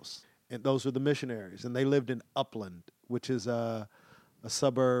house, and those were the missionaries, and they lived in Upland, which is a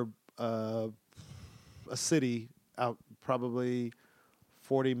suburb, a city out probably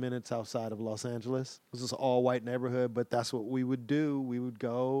 40 minutes outside of Los Angeles. It was this all-white neighborhood, but that's what we would do. We would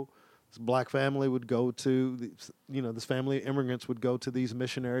go. This black family would go to, this family of immigrants would go to these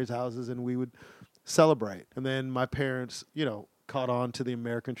missionaries' houses, and we would celebrate. And then my parents, caught on to the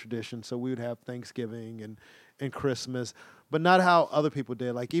American tradition, so we would have Thanksgiving and Christmas, but not how other people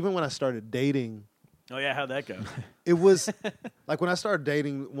did. Like, even when I started dating. Oh, yeah, how'd that go? It was, like, when I started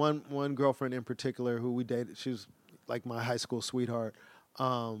dating, one girlfriend in particular who we dated, she was, like, my high school sweetheart.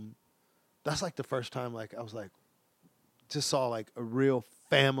 That's, like, the first time, like, I was, like, just saw, like, a real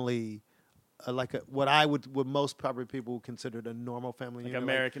family, what most probably people would consider a normal family. Like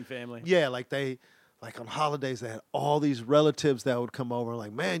American family. Yeah, like on holidays they had all these relatives that would come over and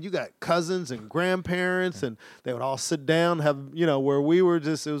like, man, you got cousins and grandparents, and they would all sit down, have, where we were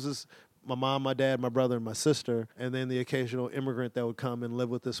just, it was just my mom, my dad, my brother, and my sister, and then the occasional immigrant that would come and live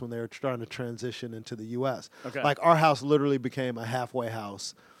with us when they were trying to transition into the U.S. Okay. Like, our house literally became a halfway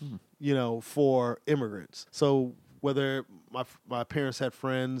house, for immigrants. So whether my parents had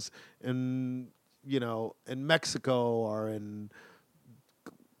friends in Mexico or in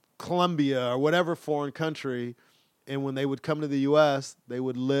Colombia or whatever foreign country, and when they would come to the U.S., they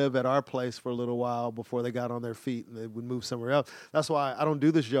would live at our place for a little while before they got on their feet and they would move somewhere else. That's why I don't do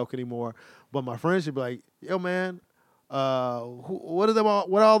this joke anymore. But my friends would be like, yo, man, what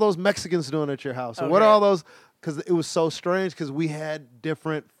are all those Mexicans doing at your house? Or what are all those? Because it was so strange, because we had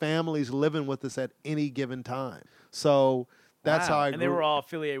different families living with us at any given time. So that's how I grew. And they were all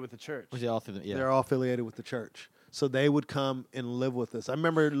affiliated with the church. Was he all through They're all affiliated with the church. So they would come and live with us. I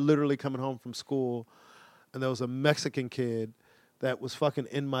remember literally coming home from school, and there was a Mexican kid that was fucking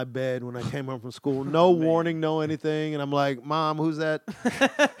in my bed when I came home from school. No warning, no anything. And I'm like, Mom, who's that?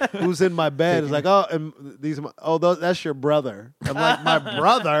 Who's in my bed? It's like, that's your brother. I'm like, my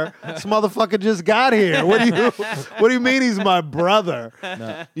brother? This motherfucker just got here. What do you mean he's my brother?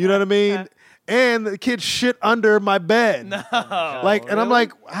 No. You know what I mean? And the kid shit under my bed. No. Like, and I'm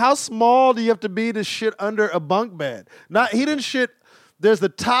like, how small do you have to be to shit under a bunk bed? He didn't shit. There's the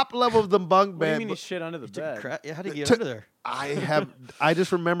top level of the bunk bed. What do you mean he shit under the bed? Yeah, how did he get under there? I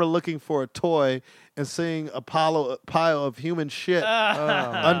just remember looking for a toy and seeing a pile of human shit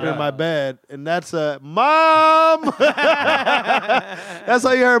under my bed, and that's a Mom. That's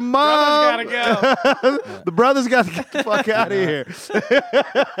how you heard, Mom. Brother's gotta go. The brother's got to get the fuck out of here. It's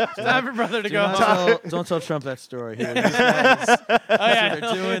time for brother to go. Don't tell Trump that story. These Oh guys, yeah, what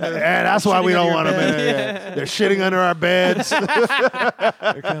they're doing. Yeah, that's why we don't want them in there. They're shitting under our beds.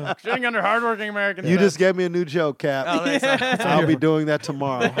 shitting under hardworking Americans. You just gave me a new joke, Cap. Oh, thanks. I'll be doing that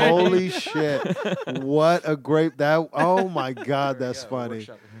tomorrow. Holy shit. What a great oh my God, that's funny.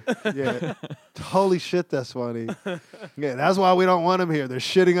 Yeah. Holy shit, that's funny. Yeah, that's why we don't want them here. They're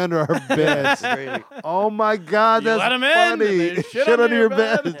shitting under our beds. Oh my God, that's let them funny. in, Shit under your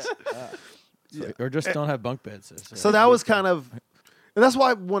beds. Or just don't have bunk beds. So that was kind of, and that's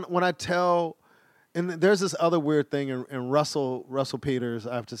why when I tell, and there's this other weird thing, and Russell Peters,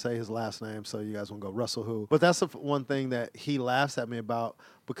 I have to say his last name, so you guys won't go Russell who. But that's the one thing that he laughs at me about,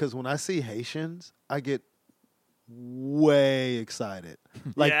 because when I see Haitians, I get way excited,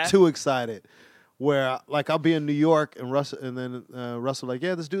 like too excited. Where like I'll be in New York and Russell like,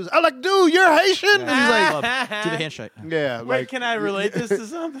 yeah, this dude's. I'm like, dude, you're Haitian. Yeah. And he's like, do the handshake. Yeah. Wait, can I relate this to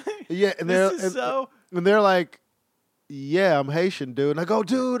something? Yeah, and they're like, yeah, I'm Haitian, dude. And I go,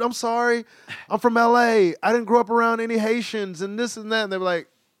 dude, I'm sorry. I'm from L.A. I didn't grow up around any Haitians and this and that. And they were like,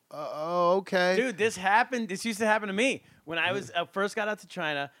 oh, okay. Dude, this happened. This used to happen to me. When I was first got out to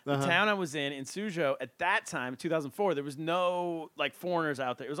China, the town I was in Suzhou, at that time, 2004, there was no like foreigners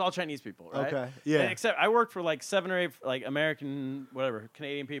out there. It was all Chinese people, right? Okay, yeah. And except I worked for like 7 or 8 like American, whatever,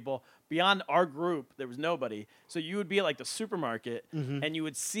 Canadian people. Beyond our group, there was nobody. So you would be at like the supermarket, and you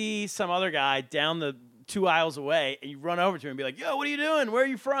would see some other guy down the 2 aisles away, and you run over to him and be like, yo, what are you doing? Where are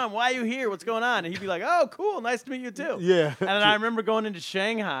you from? Why are you here? What's going on? And he'd be like, oh, cool. Nice to meet you, too. Yeah. And then I remember going into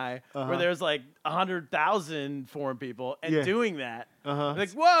Shanghai where there's like 100,000 foreign people and doing that. Like,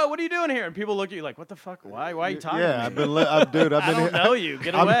 whoa, what are you doing here? And people look at you like, what the fuck? Why are you talking to me? I've been dude, I've been I don't know you.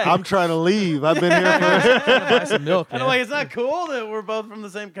 Get away. I'm trying to leave. I've been here for Buy some milk. I'm like, it's not cool that we're both from the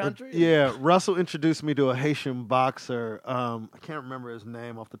same country. Yeah, Russell introduced me to a Haitian boxer. I can't remember his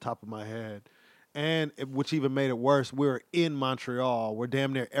name off the top of my head. And which even made it worse, we were in Montreal, where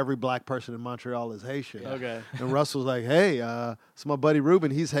damn near every black person in Montreal is Haitian. Okay. And Russell was like, hey, it's my buddy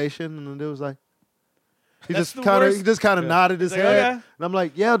Ruben. He's Haitian. And it was like, he That's just kind of nodded his like, head. okay. And I'm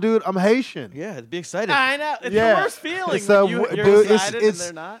like, yeah, dude, I'm Haitian. Yeah, be excited. I know. It's the worst feeling So, when you're dude, excited and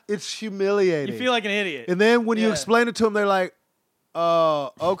they're not. It's humiliating. You feel like an idiot. And then when you explain it to them, they're like,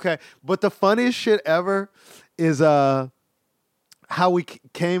 oh, okay. But the funniest shit ever is how me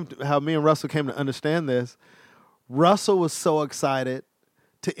and Russell came to understand this. Russell was so excited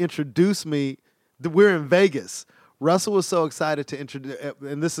to introduce me. We're in Vegas. Russell was so excited to introduce,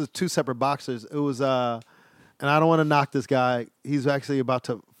 and this is two separate boxers. It was, and I don't want to knock this guy. He's actually about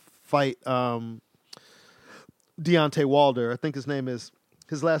to fight Deontay Wilder. I think his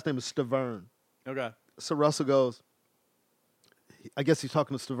last name is Stavern. Okay. So Russell goes, I guess he's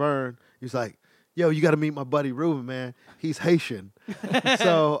talking to Stavern. He's like, yo, you got to meet my buddy Ruben, man. He's Haitian.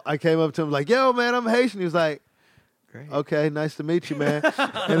 So I came up to him like, yo, man, I'm Haitian. He was like, great. Okay, nice to meet you, man.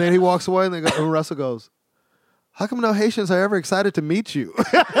 And then he walks away, and and Russell goes, how come no Haitians are ever excited to meet you?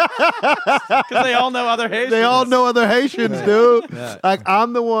 Because they all know other Haitians. They all know other Haitians, dude. Yeah. Like,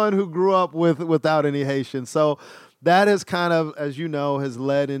 I'm the one who grew up without any Haitians. So that is kind of, as you know, has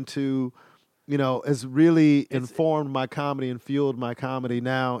led into, has really informed my comedy and fueled my comedy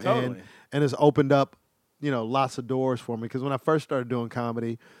now. Totally. And has opened up, lots of doors for me. Because when I first started doing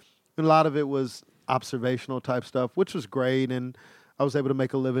comedy, a lot of it was observational type stuff, which was great. And I was able to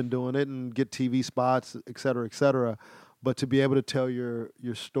make a living doing it and get TV spots, et cetera, et cetera. But to be able to tell your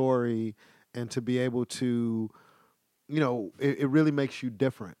story and to be able to, it really makes you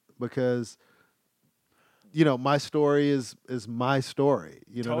different because, my story is my story.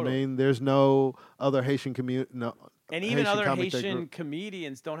 You know what I mean? There's no other Haitian community. No, and even other Haitian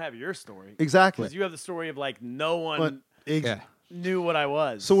comedians don't have your story. Exactly. Because you have the story of like no one knew what I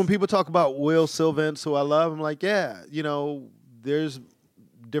was. So when people talk about Will Sylvance, who I love, I'm like, yeah, there's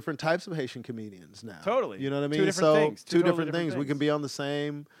different types of Haitian comedians now. Totally. You know what I mean? Two different things. Two different things. We can be on the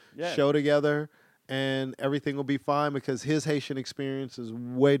same show together and everything will be fine because his Haitian experience is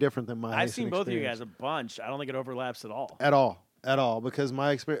way different than my Haitian experience. I've seen both of you guys a bunch. I don't think it overlaps at all. At all. Because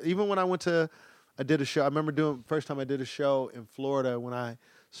my experience, even when I did a show, I remember first time I did a show in Florida when I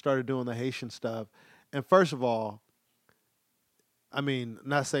started doing the Haitian stuff. And first of all, I mean,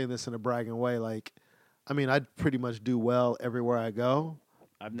 not saying this in a bragging way, I pretty much do well everywhere I go.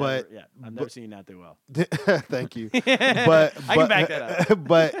 I've never seen you not do well. Thank you. But I can back that up.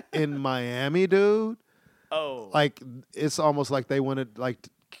 But in Miami, dude, oh, it's almost like they wanted like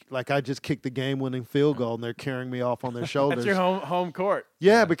I just kicked the game-winning field goal and they're carrying me off on their shoulders. That's your home court.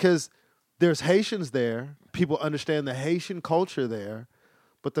 Yeah, because there's Haitians there. People understand the Haitian culture there,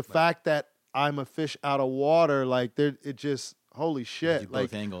 but the fact that I'm a fish out of water, it just. Holy shit!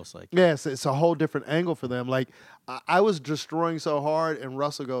 Both angles, yes, it's a whole different angle for them. I was destroying so hard, and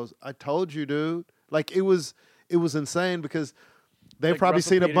Russell goes, "I told you, dude." It was insane because they've probably Russell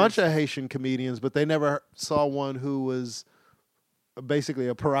seen Peters. a bunch of Haitian comedians, but they never saw one who was basically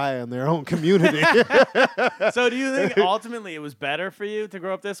a pariah in their own community. So, do you think ultimately it was better for you to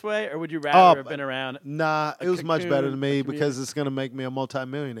grow up this way, or would you rather have been around? Nah, it was much better to me because it's going to make me a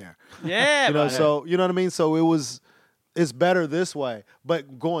multimillionaire. Yeah, so you know what I mean. So it was. It's better this way,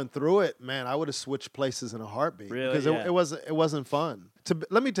 but going through it, man, I would have switched places in a heartbeat because it wasn't fun.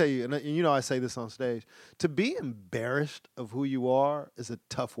 Let me tell you, and I say this on stage, to be embarrassed of who you are is a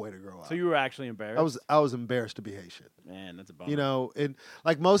tough way to grow up. So you were actually embarrassed? I was embarrassed to be Haitian. Man, that's a bummer. And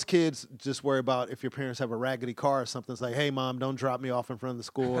like most kids just worry about if your parents have a raggedy car or something. It's like, hey, mom, don't drop me off in front of the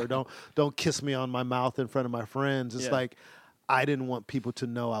school or don't kiss me on my mouth in front of my friends. It's like I didn't want people to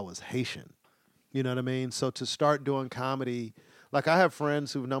know I was Haitian. You know what I mean? So to start doing comedy, I have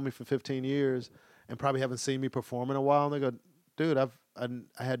friends who've known me for 15 years and probably haven't seen me perform in a while, and they go, dude, I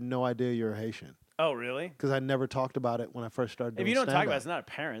had no idea you're a Haitian. Oh, really? Because I never talked about it when I first started doing stand-up. If you don't talk about it, it's not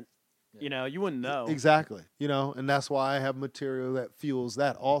apparent. You wouldn't know. Exactly. And that's why I have material that fuels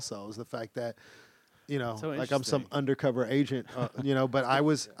that also, is the fact that, So I'm some undercover agent, but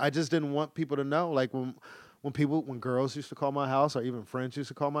I just didn't want people to know. When girls used to call my house or even friends used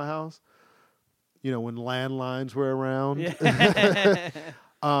to call my house, when landlines were around,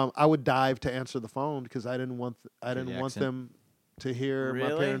 I would dive to answer the phone because I didn't want them to hear my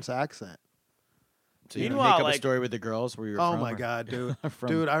parents' accent. So you make up a story with the girls where you're from? Oh my God, dude.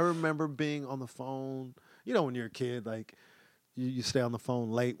 Dude, I remember being on the phone. You know when you're a kid, like you stay on the phone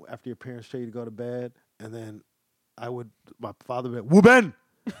late after your parents tell you to go to bed, and then my father would be, Wuben!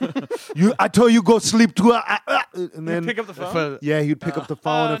 I told you go sleep too. And then pick up the phone. Yeah, he'd pick up the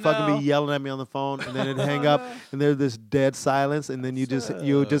phone and fucking be yelling at me on the phone, and then it'd hang up, and there's this dead silence, and then you just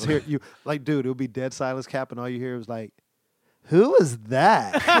hear like, dude, it would be dead silence, Cap, and all you hear was like, who is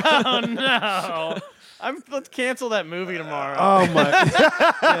that? Oh no! Let's cancel that movie tomorrow. Oh my!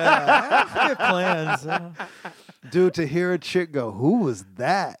 I have plans. Dude, to hear a chick go, who was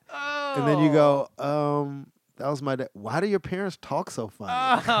that? Oh. And then you go, that was my dad. Why do your parents talk so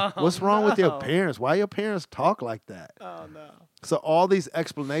funny? What's wrong with your parents? Why your parents talk like that? Oh, no. So all these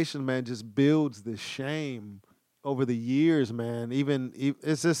explanations, man, just builds this shame over the years, man.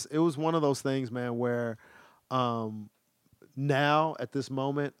 It was one of those things, man, where now at this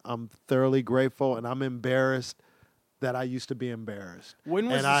moment, I'm thoroughly grateful and I'm embarrassed that I used to be embarrassed. When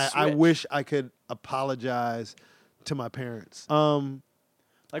was the switch? I wish I could apologize to my parents. I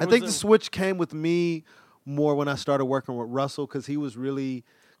think the switch came with me more when I started working with Russell because he was really,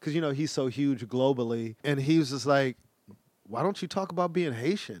 because, he's so huge globally. And he was just like, why don't you talk about being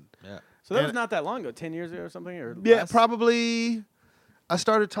Haitian? Yeah. So that was not that long ago, 10 years ago or something? Or yeah, less? Probably. I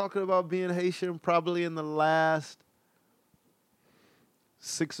started talking about being Haitian probably in the last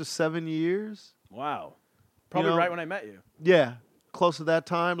 6 or 7 years. Wow. Probably right when I met you. Yeah, close to that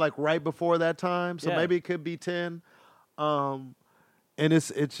time, like right before that time. So maybe it could be 10. And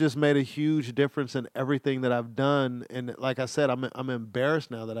it's just made a huge difference in everything that I've done. And like I said, I'm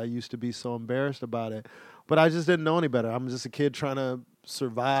embarrassed now that I used to be so embarrassed about it. But I just didn't know any better. I'm just a kid trying to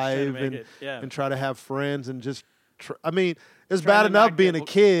survive and try to have friends and just it's bad enough being a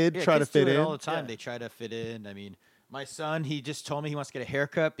kid trying to fit in. All the time they try to fit in. I mean, my son, he just told me he wants to get a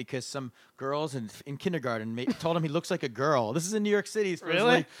haircut because some girls in kindergarten told him he looks like a girl. This is in New York City.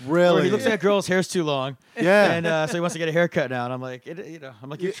 Really? He looks like a girl's hair's too long. Yeah. And so he wants to get a haircut now. And I'm like,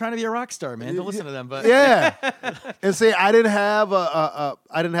 you're trying to be a rock star, man. Don't listen to them. But yeah. And see, I didn't have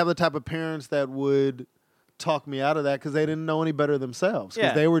the type of parents that would talk me out of that because they didn't know any better themselves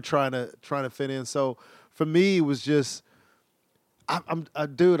because they were trying to fit in. So for me, it was just, I'm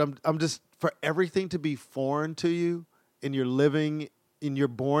just, for everything to be foreign to you and you're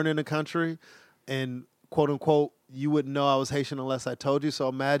born in a country and quote unquote, you wouldn't know I was Haitian unless I told you. So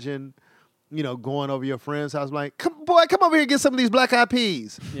imagine, going over your friend's house, like, come over here and get some of these black-eyed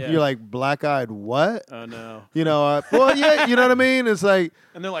peas. Yeah. You're like, black-eyed what? Oh, no. Well, yeah, you know what I mean? It's like.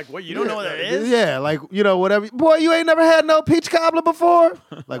 And they're like, what, you don't know what that is? Yeah, like, whatever. Boy, you ain't never had no peach cobbler before?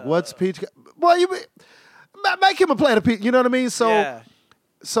 Like, what's peach cobbler? Boy, make him a plate of peach. You know what I mean?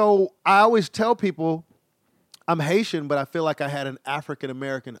 So I always tell people I'm Haitian, but I feel like I had an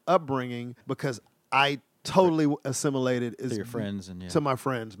African-American upbringing because I totally assimilated to your friends to my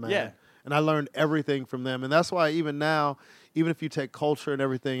friends, man. Yeah. And I learned everything from them. And that's why even now, even if you take culture and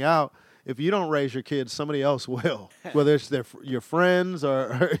everything out, if you don't raise your kids, somebody else will. Whether it's your friends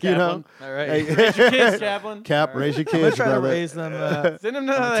or All right. Raise your kids, Kaplan. Cap, raise your kids, I'm brother. going to raise them. Send them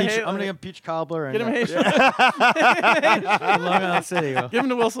to I'm going to get peach cobbler. And, get them Haitian. Long Island City. Give them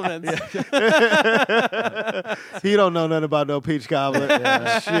to Wilson. He don't know nothing about no peach cobbler.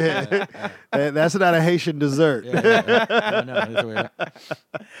 Shit. That's not a Haitian dessert. No, that's weird.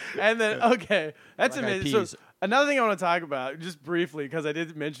 And then, okay, that's amazing. So, another thing I want to talk about, just briefly, because I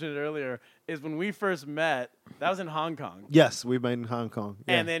did mention it earlier, is when we first met, that was in Hong Kong. Yes, we met in Hong Kong.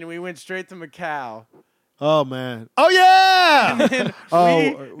 Yeah. And then we went straight to Macau. Oh, man. Oh, yeah! And then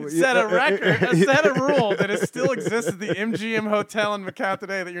we set a record, set a rule that it still exists at the MGM Hotel in Macau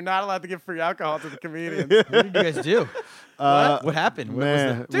today that you're not allowed to give free alcohol to the comedians. What did you guys do? What happened?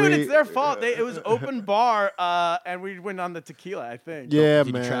 Man, Dude, it's their fault. It was open bar, and we went on the tequila, I think. Yeah,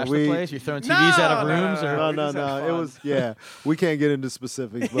 Did man. you trash the place? You're throwing TVs out of rooms? No. It was, we can't get into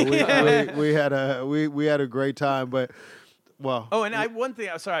specifics, but we had a great time. But, well. Oh, and one thing,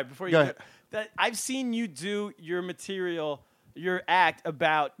 sorry, before you go, that I've seen you do your material, your act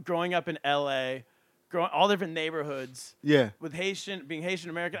about growing up in L.A., all different neighborhoods. Yeah. With being Haitian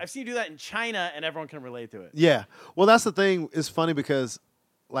American. I've seen you do that in China, and everyone can relate to it. Yeah. Well, that's the thing. It's funny because,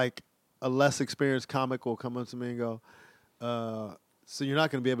 like, a less experienced comic will come up to me and go, so you're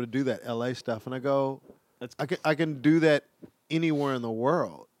not going to be able to do that L.A. stuff. And I go, I can do that anywhere in the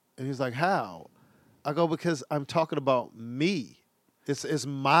world. And he's like, how? I go, because I'm talking about me. It's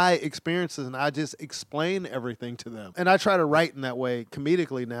my experiences, and I just explain everything to them. And I try to write in that way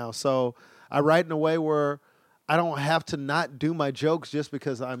comedically now. So I write in a way where I don't have to not do my jokes just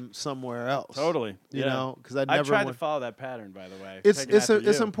because I'm somewhere else. Totally. You know, because I never tried to follow that pattern, by the way.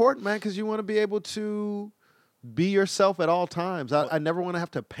 It's important, man, because you want to be able to be yourself at all times. I never want to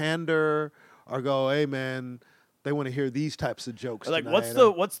have to pander or go, hey, man, they want to hear these types of jokes. Like,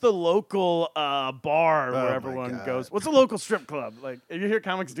 tonight. what's the local bar where everyone goes? What's the local strip club? Like, you hear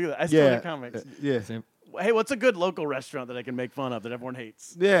comics do that. I still hear comics. Yeah. Hey, what's a good local restaurant that I can make fun of that everyone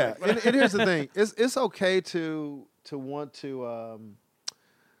hates? Yeah, and here's the thing: it's okay to want to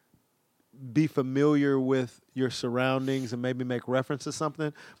be familiar with your surroundings and maybe make reference to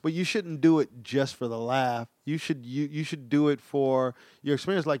something, but you shouldn't do it just for the laugh. You should do it for your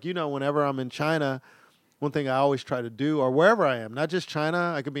experience. Like, whenever I'm in China, one thing I always try to do, or wherever I am, not just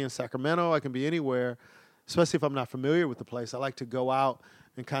China, I could be in Sacramento, I can be anywhere, especially if I'm not familiar with the place. I like to go out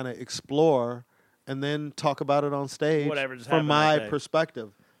and kind of explore and then talk about it on stage from my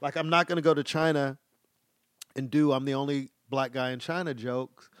perspective. Like, I'm not going to go to China and do I'm the only black guy in China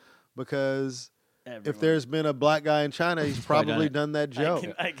jokes, because if there's been a black guy in China, he's probably done that joke.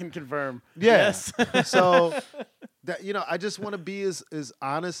 I can confirm. Yeah. Yes. So, I just want to be as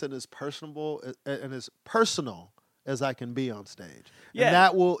honest and as personable and as personal as I can be on stage. Yeah. And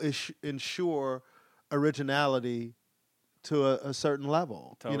that will ensure originality to a certain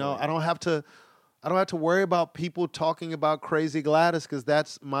level. Totally. I don't have to worry about people talking about Crazy Gladys, because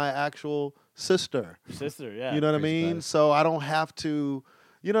that's my actual sister. Yeah. You know what I mean? Gladys. So I don't have to,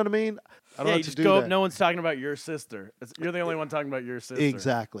 you know what I mean? I don't have to do that. No one's talking about your sister. You're the only one talking about your sister.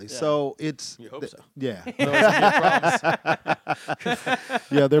 Exactly. Yeah. So it's... You hope so. Yeah.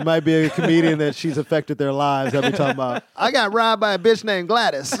 Yeah, there might be a comedian that she's affected their lives every time about, I got robbed by a bitch named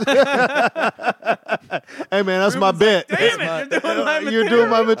Gladys. Hey, man, that's my bit. Damn it, you're doing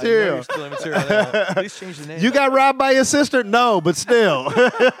my material. You're stealing material. Please change the name. You got robbed by your sister? No, but still.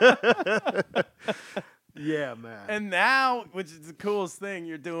 Yeah, man. And now, which is the coolest thing,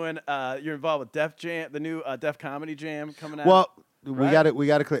 you're doing. You're involved with Def Jam, the new Def Comedy Jam coming out. Well, we got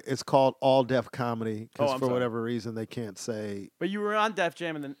it clear. It's called All Def Comedy because whatever reason they can't say. But you were on Def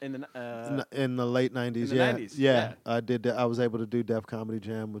Jam in the late '90s. In the 90s. Yeah, I did. I was able to do Def Comedy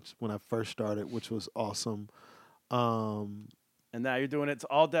Jam, which when I first started, which was awesome. And now you're doing it. It's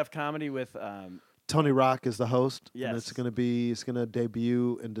All Def Comedy with. Tony Rock is the host. Yes. And it's gonna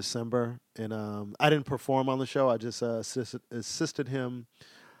debut in December. And I didn't perform on the show. I just assisted him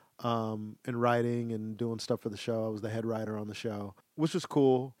in writing and doing stuff for the show. I was the head writer on the show, which was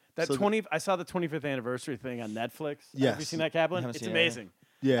cool. I saw the 25th anniversary thing on Netflix. Yes. Have you seen that, Kaplan? It's amazing.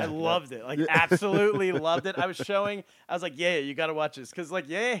 Yeah. I loved it. Like, absolutely loved it. I was like, yeah, you got to watch this. Because, like,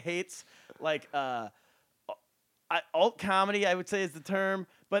 yeah, hates, like, alt comedy, I would say is the term.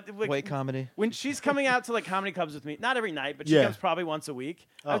 But white comedy. When she's coming out to like comedy clubs with me, not every night, but she comes probably once a week.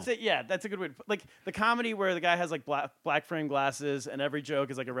 I would say, yeah, that's a good way to put, like the comedy where the guy has like black frame glasses and every joke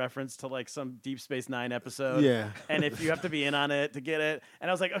is like a reference to like some Deep Space Nine episode. Yeah. And if you have to be in on it to get it.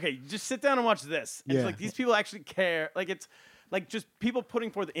 And I was like, okay, just sit down and watch this. And it's like these people actually care. Like it's like just people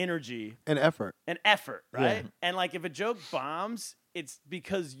putting forth energy. And effort, right? Yeah. And like if a joke bombs, it's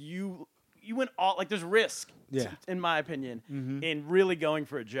because you went all, like there's risk, in my opinion, in really going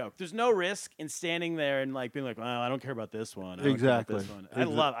for a joke. There's no risk in standing there and like being like, well, I don't care about this one. Exactly. I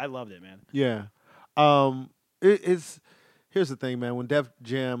loved it, man. Yeah. Here's the thing, man. When Def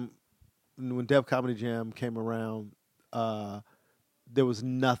Comedy Jam came around, there was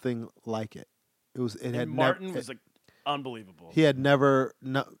nothing like it. Martin was like unbelievable. He had never,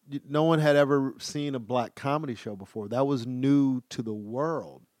 no one had ever seen a black comedy show before. That was new to the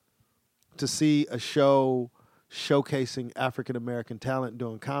world. To see a show showcasing African-American talent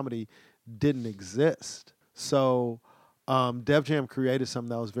doing comedy didn't exist. So Def Jam created something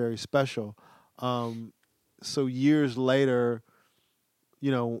that was very special. So years later,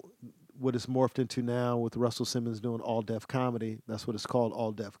 what it's morphed into now with Russell Simmons doing All Def Comedy, that's what it's called,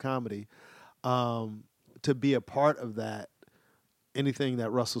 All Def Comedy. To be a part of that, anything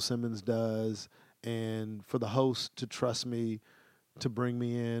that Russell Simmons does, and for the host to trust me, to bring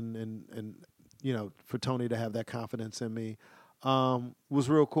me in and for Tony to have that confidence in me was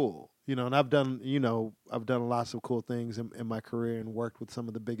real cool. And I've done lots of cool things in my career and worked with some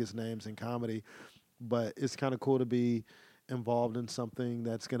of the biggest names in comedy, but it's kind of cool to be involved in something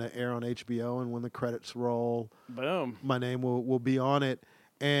that's going to air on HBO, and when the credits roll, boom, my name will be on it,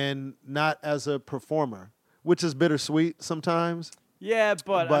 and not as a performer, which is bittersweet sometimes. Yeah,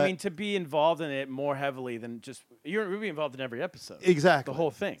 but I mean, to be involved in it more heavily than just you'll be involved in every episode. Exactly, the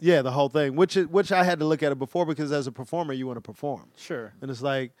whole thing. Yeah, the whole thing. Which I had to look at it before, because as a performer, you want to perform. Sure. And it's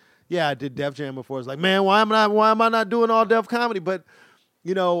like, yeah, I did Def Jam before. It's like, man, why am I not doing All Def Comedy? But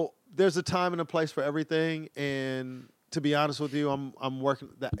there's a time and a place for everything, and to be honest with you, I'm working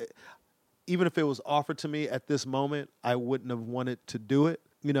that. Even if it was offered to me at this moment, I wouldn't have wanted to do it,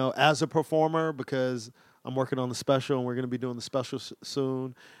 as a performer, because I'm working on the special, and we're going to be doing the special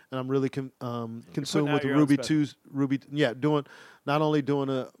soon, and I'm really consumed with the doing not only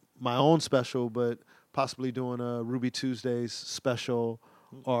doing my own special, but possibly doing a Ruby Tuesdays special,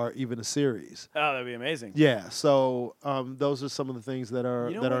 or even a series. Oh, that'd be amazing. Yeah, so those are some of the things that are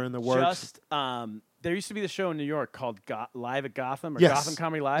in the works. There used to be the show in New York called Live at Gotham, or Yes. Gotham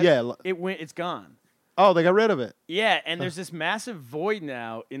Comedy Live. Yeah. It's gone. Oh, they got rid of it. Yeah, and there's this massive void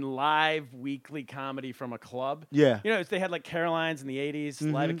now in live weekly comedy from a club. Yeah. They had like Caroline's in the 80s,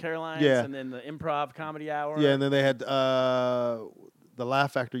 Live at Caroline's, Yeah. and then the Improv Comedy Hour. Yeah, and then they had the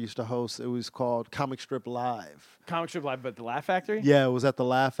Laugh Factory used to host. It was called Comic Strip Live. Comic Strip Live, but the Laugh Factory? Yeah, it was at the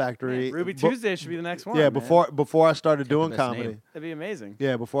Laugh Factory. Man, Ruby Tuesday should be the next one. Yeah, man. before I started doing comedy. name. That'd be amazing.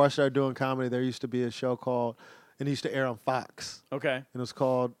 Yeah, before I started doing comedy, there used to be a show called, and it used to air on Fox. Okay. And it was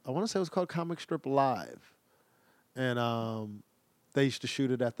called, I want to say it was called Comic Strip Live. And they used to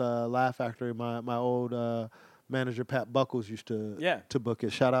shoot it at the Laugh Factory. My old manager, Pat Buckles, used to book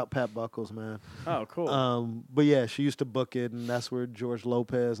it. Shout out Pat Buckles, man. Oh, cool. But yeah, she used to book it, and that's where George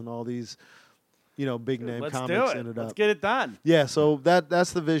Lopez and all these, big name Let's comics do it. ended up. Let's get it done. Yeah, so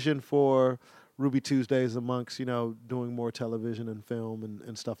that's the vision for Ruby Tuesdays, amongst, doing more television and film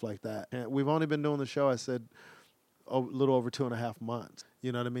and stuff like that. And we've only been doing the show, I said, a little over 2.5 months.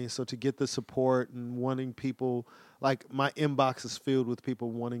 You know what I mean? So to get the support and wanting people, like my inbox is filled with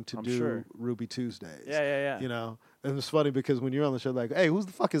people wanting to do Ruby Tuesdays. Yeah. And it's funny because when you're on the show, like, hey, who's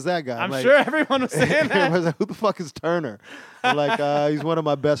the fuck is that guy? I'm like, sure everyone was saying that. Everyone's like, who the fuck is Turner? I'm like, he's one of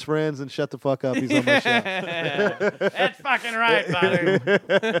my best friends, and shut the fuck up. He's on my show. That's fucking right, buddy.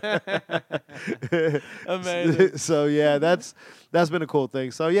 Amazing. So yeah, that's been a cool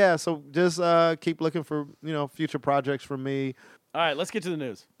thing. So yeah, so just keep looking for future projects from me. All right, let's get to the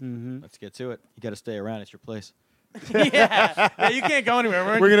news. Mm-hmm. Let's get to it. You got to stay around. It's your place. yeah, you can't go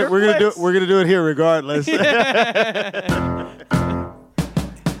anywhere. We're gonna do it here regardless.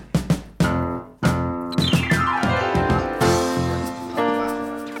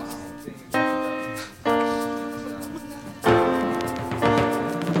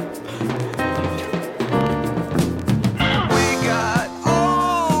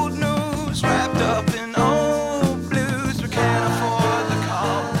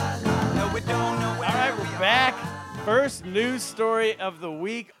 First news story of the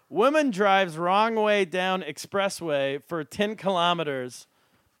week. Woman drives wrong way down expressway for 10 kilometers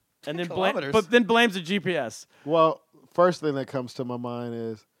and then then blames the GPS. Well, first thing that comes to my mind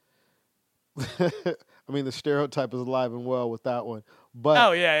is, I mean, the stereotype is alive and well with that one. But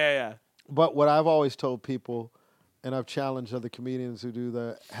oh, yeah. But what I've always told people, and I've challenged other comedians who do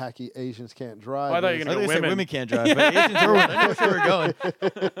the hacky Asians can't drive. Oh, I thought you were going to say women can't drive, but Asians are one. I know where we're going.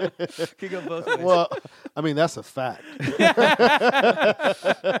 Could go both ways. Well, I mean, that's a fact. And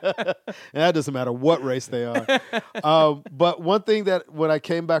that doesn't matter what race they are. But one thing that when I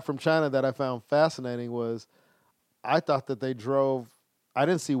came back from China that I found fascinating was I thought that they drove, I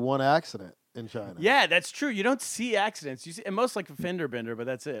didn't see one accident in China. Yeah, that's true. You don't see accidents. You see, and most like a fender bender, but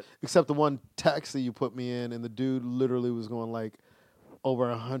that's it. Except the one taxi you put me in, and the dude literally was going like over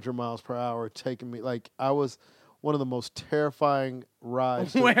 100 miles per hour, taking me. Like, I was one of the most terrifying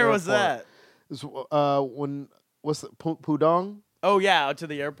rides. Where was that? It was, what's it, Pudong? Oh, yeah, out to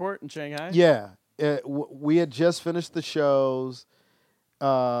the airport in Shanghai? Yeah. We had just finished the shows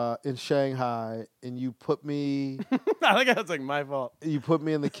in Shanghai, and you put me... I think that's like my fault. You put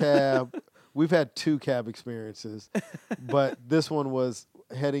me in the cab. We've had 2 cab experiences, but this one was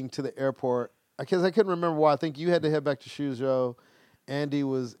heading to the airport. Because I couldn't remember why. I think you had to head back to Suzhou. Andy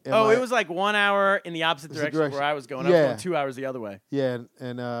was... it was like 1 hour in the opposite direction where I was going. I was going 2 hours the other way. Yeah,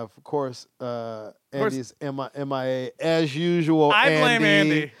 and of course, Andy's MIA as usual. I blame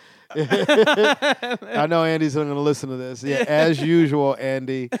Andy. I know Andy's not going to listen to this. Yeah, as usual,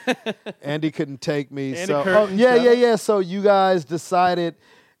 Andy. Andy couldn't take me. Andy So you guys decided...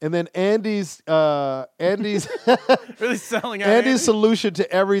 And then Andy's really selling out. Andy's solution to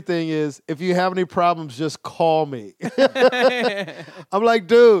everything is, if you have any problems, just call me. I'm like,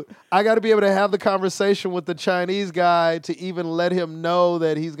 dude, I got to be able to have the conversation with the Chinese guy to even let him know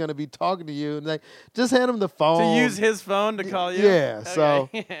that he's going to be talking to you. And like, just hand him the phone. To use his phone to call you? Yeah. Okay. So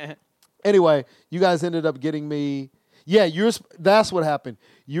anyway, you guys ended up getting me. Yeah, that's what happened.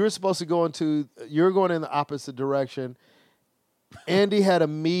 You're supposed to you're going in the opposite direction. Andy had a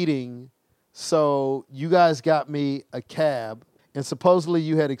meeting, so you guys got me a cab, and supposedly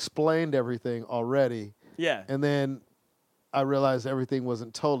you had explained everything already. Yeah. And then I realized everything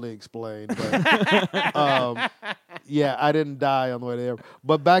wasn't totally explained. But, yeah, I didn't die on the way there.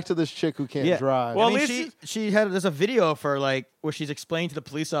 But back to this chick who can't drive. Well, I mean, there's a video of her where she's explaining to the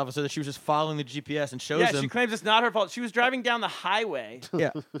police officer that she was just following the GPS and shows them. She claims it's not her fault. She was driving down the highway,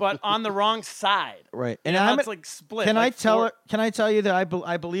 but on the wrong side. Right, and it's like split. Can I tell you that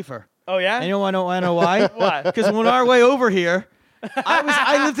I believe her? Oh yeah. And you want to know why? Why? Because on our way over here.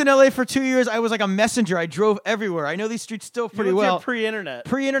 I lived in LA for 2 years. I was like a messenger. I drove everywhere. I know these streets still pretty well. Pre-internet.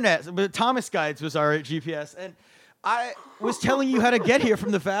 But Thomas Guides was our GPS, and I was telling you how to get here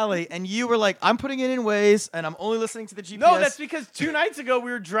from the valley, and you were like, I'm putting it in Waze, and I'm only listening to the GPS. No, that's because 2 nights ago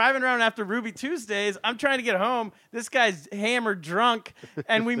we were driving around after Ruby Tuesdays. I'm trying to get home. This guy's hammered drunk,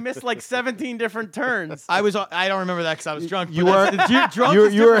 and we missed like 17 different turns. I don't remember that because I was drunk. You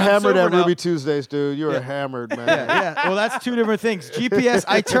were hammered at Ruby Tuesdays, dude. You were hammered, man. Yeah. Well, that's two different things. GPS,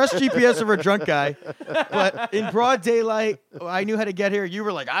 I trust GPS over a drunk guy, but in broad daylight, I knew how to get here. You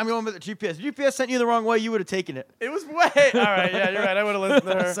were like, I'm going with the GPS. If GPS sent you the wrong way, you would have taken it. It was way. All right, yeah, you're right. I would have listened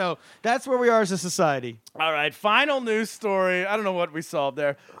to her. So that's where we are as a society. All right, final news story. I don't know what we solved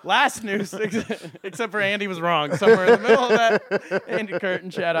there. Last news, except for Andy was wrong somewhere in the middle of that. Andy Curtin,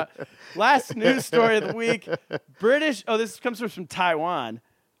 shout out. Last news story of the week. This comes from Taiwan.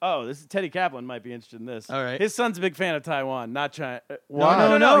 Oh, this is Teddy Kaplan might be interested in this. All right. His son's a big fan of Taiwan, not China. No.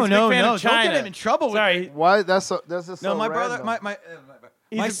 He's a big fan of China. Don't get him in trouble. Sorry. Why? That's just No, so my random. brother,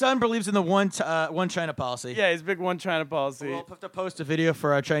 my son believes in the one China policy. Yeah, he's a big one China policy. We'll have to post a video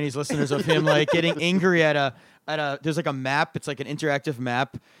for our Chinese listeners of him like getting angry at a there's like a map. It's like an interactive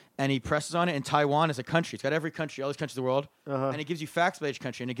map, and he presses on it. And Taiwan is a country. It's got every country, all these countries of the world, and it gives you facts about each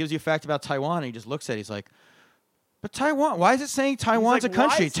country. And it gives you a fact about Taiwan. And he just looks at it. He's like, but Taiwan, why is it saying Taiwan's like, a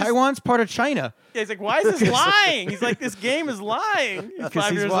country? Taiwan's part of China. Yeah, he's like, why is this lying? He's like, this game is lying. He's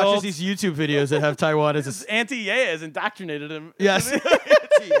 5 years watches old. these YouTube videos that have Taiwan as a... Auntie Ye has indoctrinated him. Yes.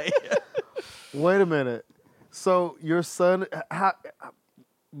 Wait a minute. So your son,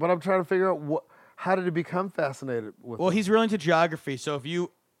 but I'm trying to figure out how did he become fascinated with it? He's really into geography. So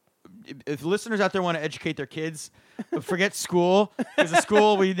if listeners out there want to educate their kids, forget school. Because at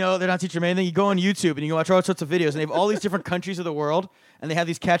school, we know they're not teaching them anything. You go on YouTube and you watch all sorts of videos, and they have all these different countries of the world, and they have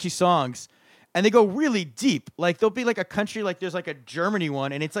these catchy songs. And they go really deep. Like there'll be like a country, like there's like a Germany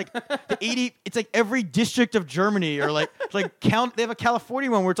one, and it's like it's like every district of Germany, or like they have a California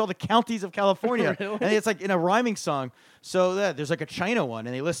one where it's all the counties of California. Really? And it's like in a rhyming song. So there's like a China one,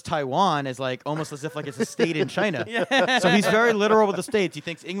 and they list Taiwan as like almost as if like it's a state in China. Yeah. So he's very literal with the states. He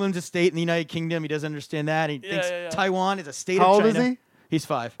thinks England's a state in the United Kingdom. He doesn't understand that. He thinks Taiwan is a state How of China. old is he? He's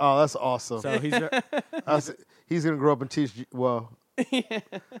 5. Oh, that's awesome. So He's going to grow up and teach.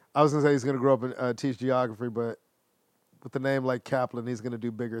 I was going to say he's going to grow up and teach geography, but with a name like Kaplan, he's going to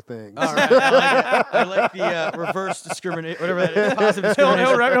do bigger things. All right. I like the reverse discrimination, whatever that is. Positive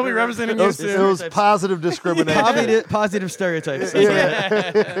discrimination. He'll be representing you soon. It was positive discrimination. Positive stereotypes.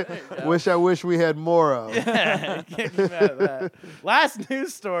 I wish we had more of. Yeah, can't get mad at that. Last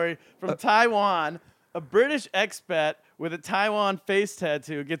news story from Taiwan. A British expat with a Taiwan face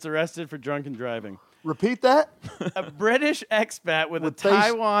tattoo gets arrested for drunken driving. Repeat that? A British expat with a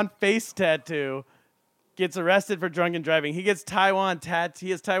Taiwan face tattoo gets arrested for drunken driving. He has Taiwan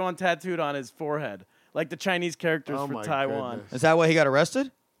tattooed on his forehead, like the Chinese characters for Taiwan. Goodness. Is that why he got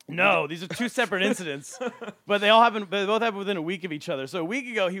arrested? No, these are two separate incidents, but they both happened within a week of each other. So a week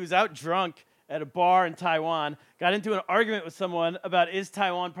ago, he was out drunk at a bar in Taiwan, got into an argument with someone about is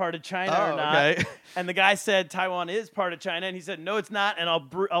Taiwan part of China or not. Okay. And the guy said Taiwan is part of China, and he said no, it's not, and I'll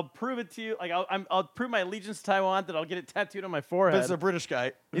prove it to you. Like I'll prove my allegiance to Taiwan that I'll get it tattooed on my forehead. But it's a British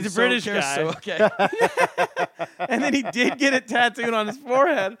guy. He's a British guy. So, okay. And then he did get it tattooed on his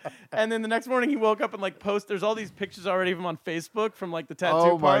forehead. And then the next morning he woke up and there's all these pictures already of him on Facebook from like the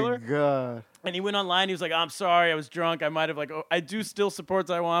tattoo parlor. Oh my God. And he went online. He was like, I'm sorry, I was drunk. I might have I do still support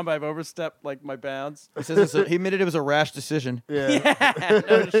Taiwan, but I've overstepped like my bounds. He says he admitted it was a rash decision. Yeah.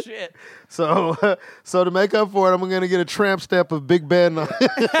 No shit. So to make up for it, I'm going to get a tramp stamp of Big Ben.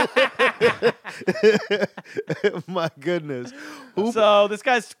 My goodness. So this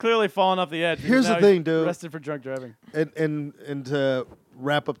guy's clearly falling off the edge. Here's the thing, dude. Arrested for drunk driving. And to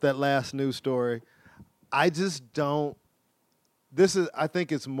wrap up that last news story, I just don't. I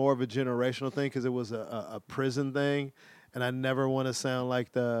think it's more of a generational thing because it was a prison thing, and I never want to sound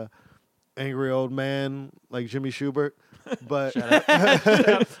like the angry old man like Jimmy Schubert, but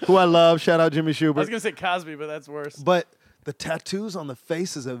who I love. Shout out Jimmy Schubert. I was gonna say Cosby, but that's worse. But the tattoos on the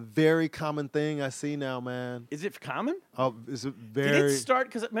face is a very common thing I see now, man. Is it common? Oh, is it very? Did it start?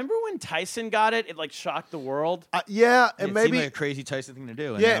 Because remember when Tyson got it? It like shocked the world. Yeah, and It maybe seemed like a crazy Tyson thing to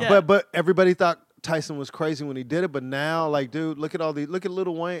do. Yeah, but everybody thought Tyson was crazy when he did it, but now, like, dude, look at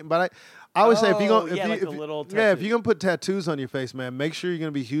Lil Wayne. But I always say if you're gonna put tattoos on your face, man, make sure you're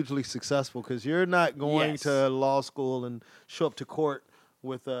gonna be hugely successful because you're not going to law school and show up to court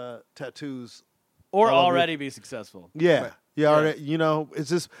with tattoos. Or already be successful. Yeah. Right. Yeah, already, you know, it's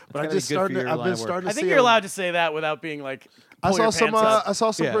just. But I've been starting to see. I think you're allowed to say that without being like. I saw some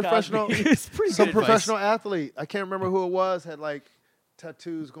professional. Professional athlete. I can't remember who it was. Had like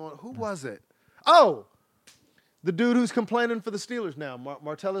tattoos going. Who was it? Oh, the dude who's complaining for the Steelers now,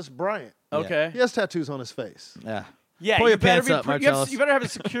 Martellus Bryant. Okay, he has tattoos on his face. Yeah. Yeah, pull your pants up, Martellus. You better have a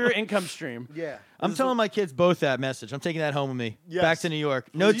secure income stream. Yeah. I'm telling my kids both that message. I'm taking that home with me. Yes. Back to New York.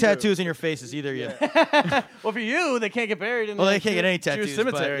 No tattoos in your faces either yet. Well, for you, they can't get buried in they can't get any tattoos. Jewish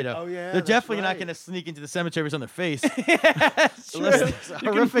cemetery. But, oh, yeah, they're definitely not going to sneak into the cemetery on their face. Unless there's a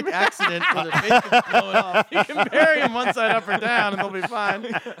horrific accident where their face gets blown off. You can bury them one side up or down, and they'll be fine.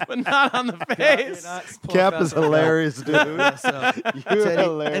 But not on the face. Cap is hilarious, dude. You're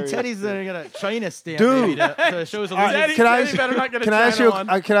hilarious. And Teddy's going to get a China stamp, dude. to show his allegiance. I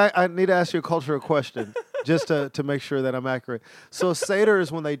need to ask you a cultural question just to make sure that I'm accurate. So Seder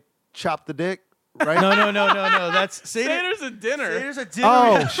is when they chop the dick, right? No. That's Seder's a dinner. Seder's a dinner.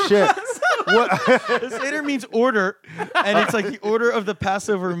 Oh shit! What? Seder means order, and it's like the order of the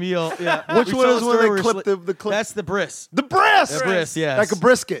Passover meal. Yeah. Which one is when they clip the clip? That's the bris. The bris. The bris. Yes. Like a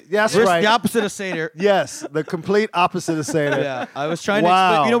brisket. Yes, bris, right. The opposite of Seder. Yes, the complete opposite of Seder. Yeah. I was trying to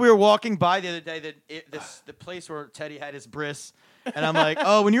explain. You know, we were walking by the other day the place where Teddy had his bris. And I'm like,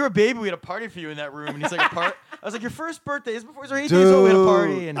 oh, when you were a baby, we had a party for you in that room. And he's like, I was like, your first birthday is before you were 8 days old. We had a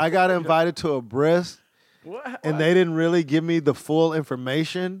party. And I got invited to a bris. What? And they didn't really give me the full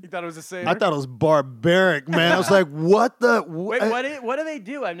information. You thought it was a Seder? I thought it was barbaric, man. I was like, what the? Wait, what do they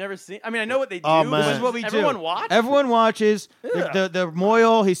do? I've never seen. I mean, I know what they do. Oh, man. This is what we do. Everyone watch? Everyone watches. Yeah. The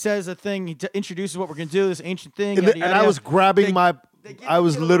moil, he says a thing. He introduces what we're going to do, this ancient thing. And I was grabbing I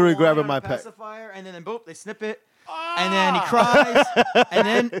was literally grabbing my pacifier, and then boom, they snip it. And then he cries. And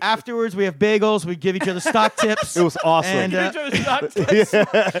then afterwards, we have bagels. We give each other stock tips. It was awesome. And, give each other stock tips.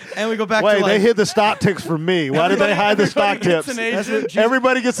 And we go back to they hid the stock tips from me. Why did they hide the stock tips?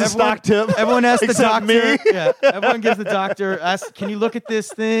 Everybody gets a stock tip. Everyone asks the doctor. Me. Yeah, everyone gives the doctor. Can you look at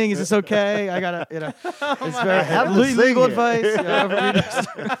this thing? Is this okay? I got to, it's very legal advice.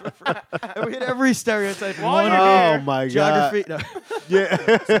 We hit every stereotype. Oh, my God. Geography. No.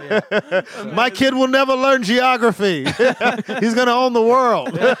 Yeah. My kid will never learn geography. He's gonna own the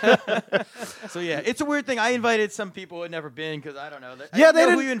world. So yeah, it's a weird thing. I invited some people who had never been because I don't know. They didn't know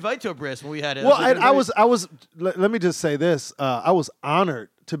didn't who you invite to a bris when we had it. Well, I was. Let me just say this. I was honored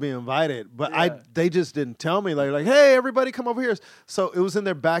to be invited, but they just didn't tell me like, hey, everybody come over here. So it was in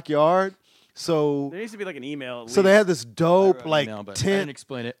their backyard. So there needs to be like an email. So they had this dope tent. I didn't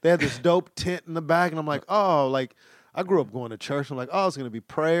explain it. They had this dope tent in the back, and I'm like, oh, like I grew up going to church. I'm like, oh, it's gonna be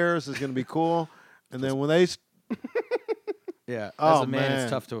prayers. It's gonna be cool. And then when they yeah, as a man,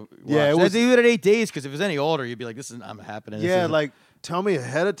 it's tough to watch. Yeah, it was even at 8 days because if it was any older, you'd be like, "This is not happening." Yeah, like tell me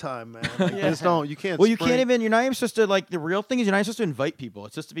ahead of time, man. Like, just don't. You can't. Well, you can't even. You're not even supposed to like. The real thing is you're not even supposed to invite people.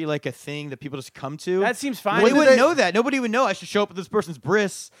 It's supposed to be like a thing that people just come to. That seems fine. They wouldn't know that. Nobody would know. I should show up at this person's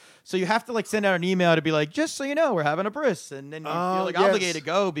bris. So you have to like send out an email to be like, just so you know, we're having a bris, and then you feel like obligated to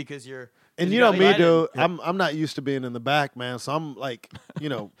go because you're. And you know me, dude. I'm not used to being in the back, man. So I'm like,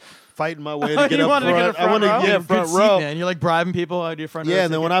 fighting my way to get up front. I want to get front row. And you're like bribing people out of your front row. Yeah,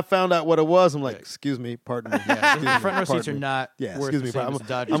 and then when I found out what it was, I'm like, excuse me, pardon me. Yeah, front row seats are not worth excuse me, the same as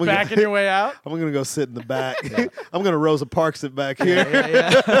I'm backing your way out? I'm going to go sit in the back. I'm going to Rosa Parks it back here.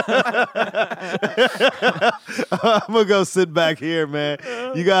 I'm going to go sit back here, man.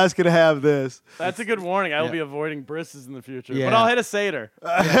 You guys can have this. That's a good warning. I will be avoiding brises in the future. But I'll hit a Seder. The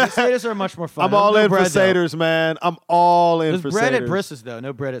Seders are much more fun. I'm all in for Seders, man. I'm all in for Seders. There's bread at brises, though.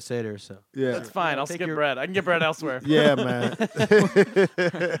 No bread at Seders. So. Yeah. That's fine. I'll skip bread. I can get bread elsewhere. Yeah, man.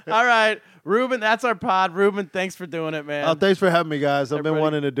 All right. Ruben, that's our pod. Ruben, thanks for doing it, man. Oh, thanks for having me, guys. I've been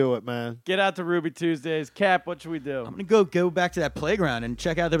wanting to do it, man. Get out to Ruby Tuesdays. Cap, what should we do? I'm gonna go back to that playground and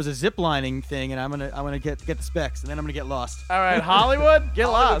check out. There was a zip lining thing, and I'm gonna get the specs, and then I'm gonna get lost. All right, Hollywood, get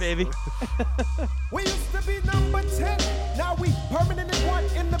lost, baby. We used to be number 10. Now we permanent one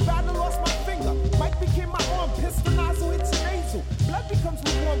in the battle. Lost my finger. Mike became my arm. Pistol nozzle hits your nasal. Blood becomes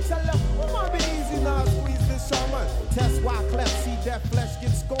lukewarm. Tell them, oh, be easy now. Squeeze this shaman. Test why cleft. See that flesh get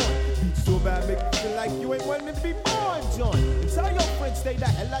scorned. Beat so bad, make you feel like you ain't wanting to be born, John. And tell your friends, stay the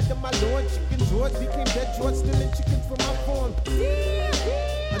hell out of my lord. Chicken George became dead George, stealing chickens from my farm.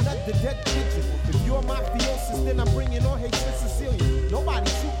 Another dead pigeon. If you're mafiosis, then I'm bringing on Haitian Sicilian. Nobody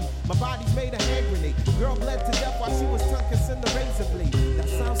shoot me. My body's made a hand grenade. Girl bled to death while she was tongue kissing the razor blade. That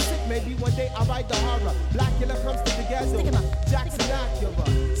sounds sick, maybe one day I'll write the horror. Blackula comes to the ghetto. Jackson Acura.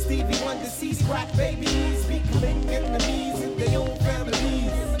 Stevie Wonder sees crack babies becoming enemies in their own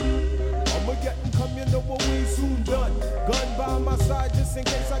families. I'ma get them come, you know what we soon done. Gun by my side just in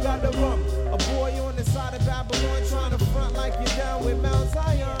case I got the rum. A boy on the side of Babylon trying to front like you're down with Mount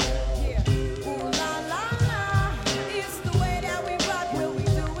Zion.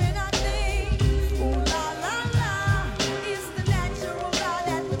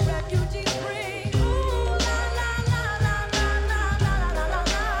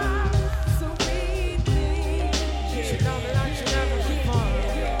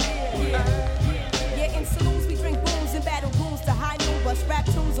 Rap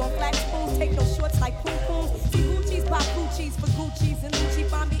tunes on flat spoons, take no shorts like poo-poos. See Gucci's, pop Gucci's for Gucci's and Lucci.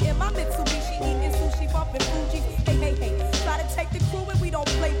 Find me in my Mitsubishi, eating sushi, bumping Fuji's. Hey, hey, hey, try to take the crew and we don't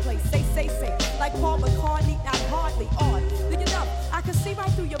play. Say, like Paul McCartney, not hardly odd. Look it up, I can see right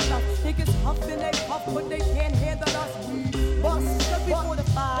through your bluff. Niggas huffing they puff, but they can't handle us. We bust, cause we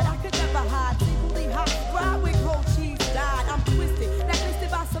fortified. I could never hide, secretly hot. Ride with cold cheese, died. I'm twisted, blacklisted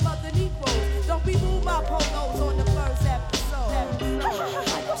by some other Negroes. Don't remove my polos on the first episode.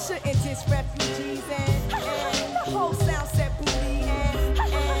 You shouldn't diss refugees and the whole sound set booty and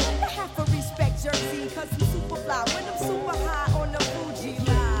have to respect Jersey cause I'm super fly when I'm super high on the Fuji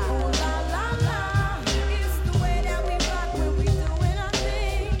line. Ooh la la la, it's the way that we rock when we doing our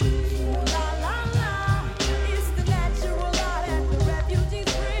thing. Ooh la la la, it's the natural law that the refugees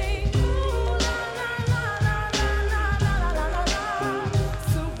bring. Ooh la la la la la la la la la,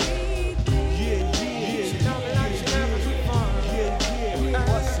 so we think.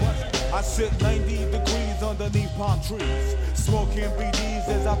 I sit 90 degrees underneath palm trees, smoking BDs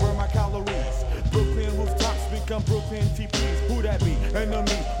as I burn my calories. Brooklyn rooftops become Brooklyn TPs. Who that be?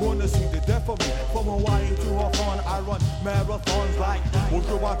 Enemy, wanna see the death of me. From Hawaii to Hawthorne, I run marathons like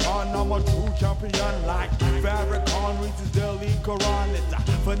Wujuwatan. I'm a true champion like Farrakhan reads his daily Quran. It's a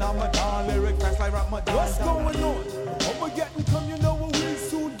phenomenon, lyric fast like Ramadan. What's going on? I'ma get and come, you know what we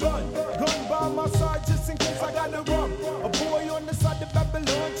soon done. Gun by my side just in case I got the rum. A boy on the side of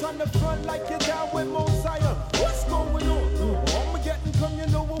Babylon trying to front like you're down with Mount Zion. What's going on? I'ma get and come, you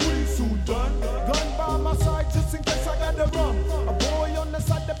know what we soon done. Gun by my side just in case I got the rum. A boy on the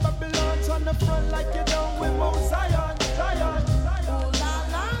side of Babylon trying to front like you're down with Mount Zion. Zion. Ooh la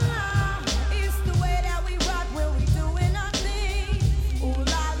la la, it's the way that we rock when we doing our thing. Ooh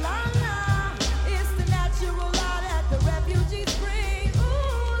la la la, it's the natural law that the refugees bring.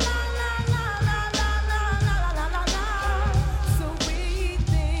 Ooh la la la la la la la la la, so we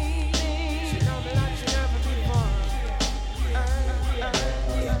think.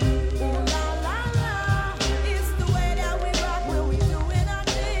 Ooh la la la, it's the way that we rock when we doing our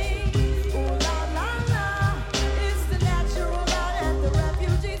thing. Ooh la la la, it's the natural law that the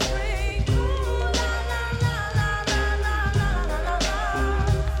refugees bring. Ooh la la la la la la la la,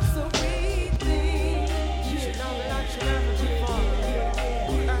 so we think.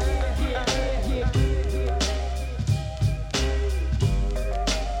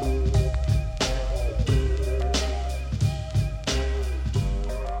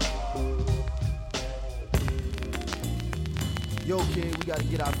 Yo, kid, we gotta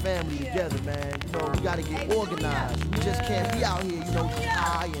get our family together, man. You know, we gotta get organized. We just can't be out here, you know,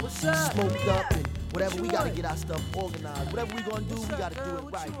 high and smoked up and whatever. We gotta get our stuff organized. Whatever we gonna do, we gotta do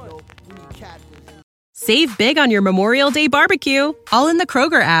it right, you know. We need captains. Save big on your Memorial Day barbecue, all in the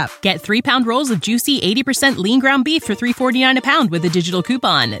Kroger app. Get 3-pound rolls of juicy 80% lean ground beef for $3.49 a pound with a digital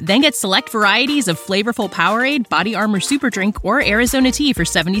coupon. Then get select varieties of flavorful Powerade, Body Armor Super Drink, or Arizona tea for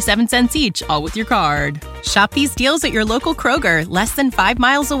 77 cents each, all with your card. Shop these deals at your local Kroger, less than 5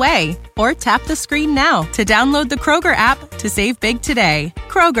 miles away. Or tap the screen now to download the Kroger app to save big today.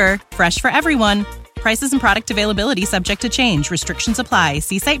 Kroger, fresh for everyone. Prices and product availability subject to change. Restrictions apply.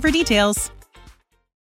 See site for details.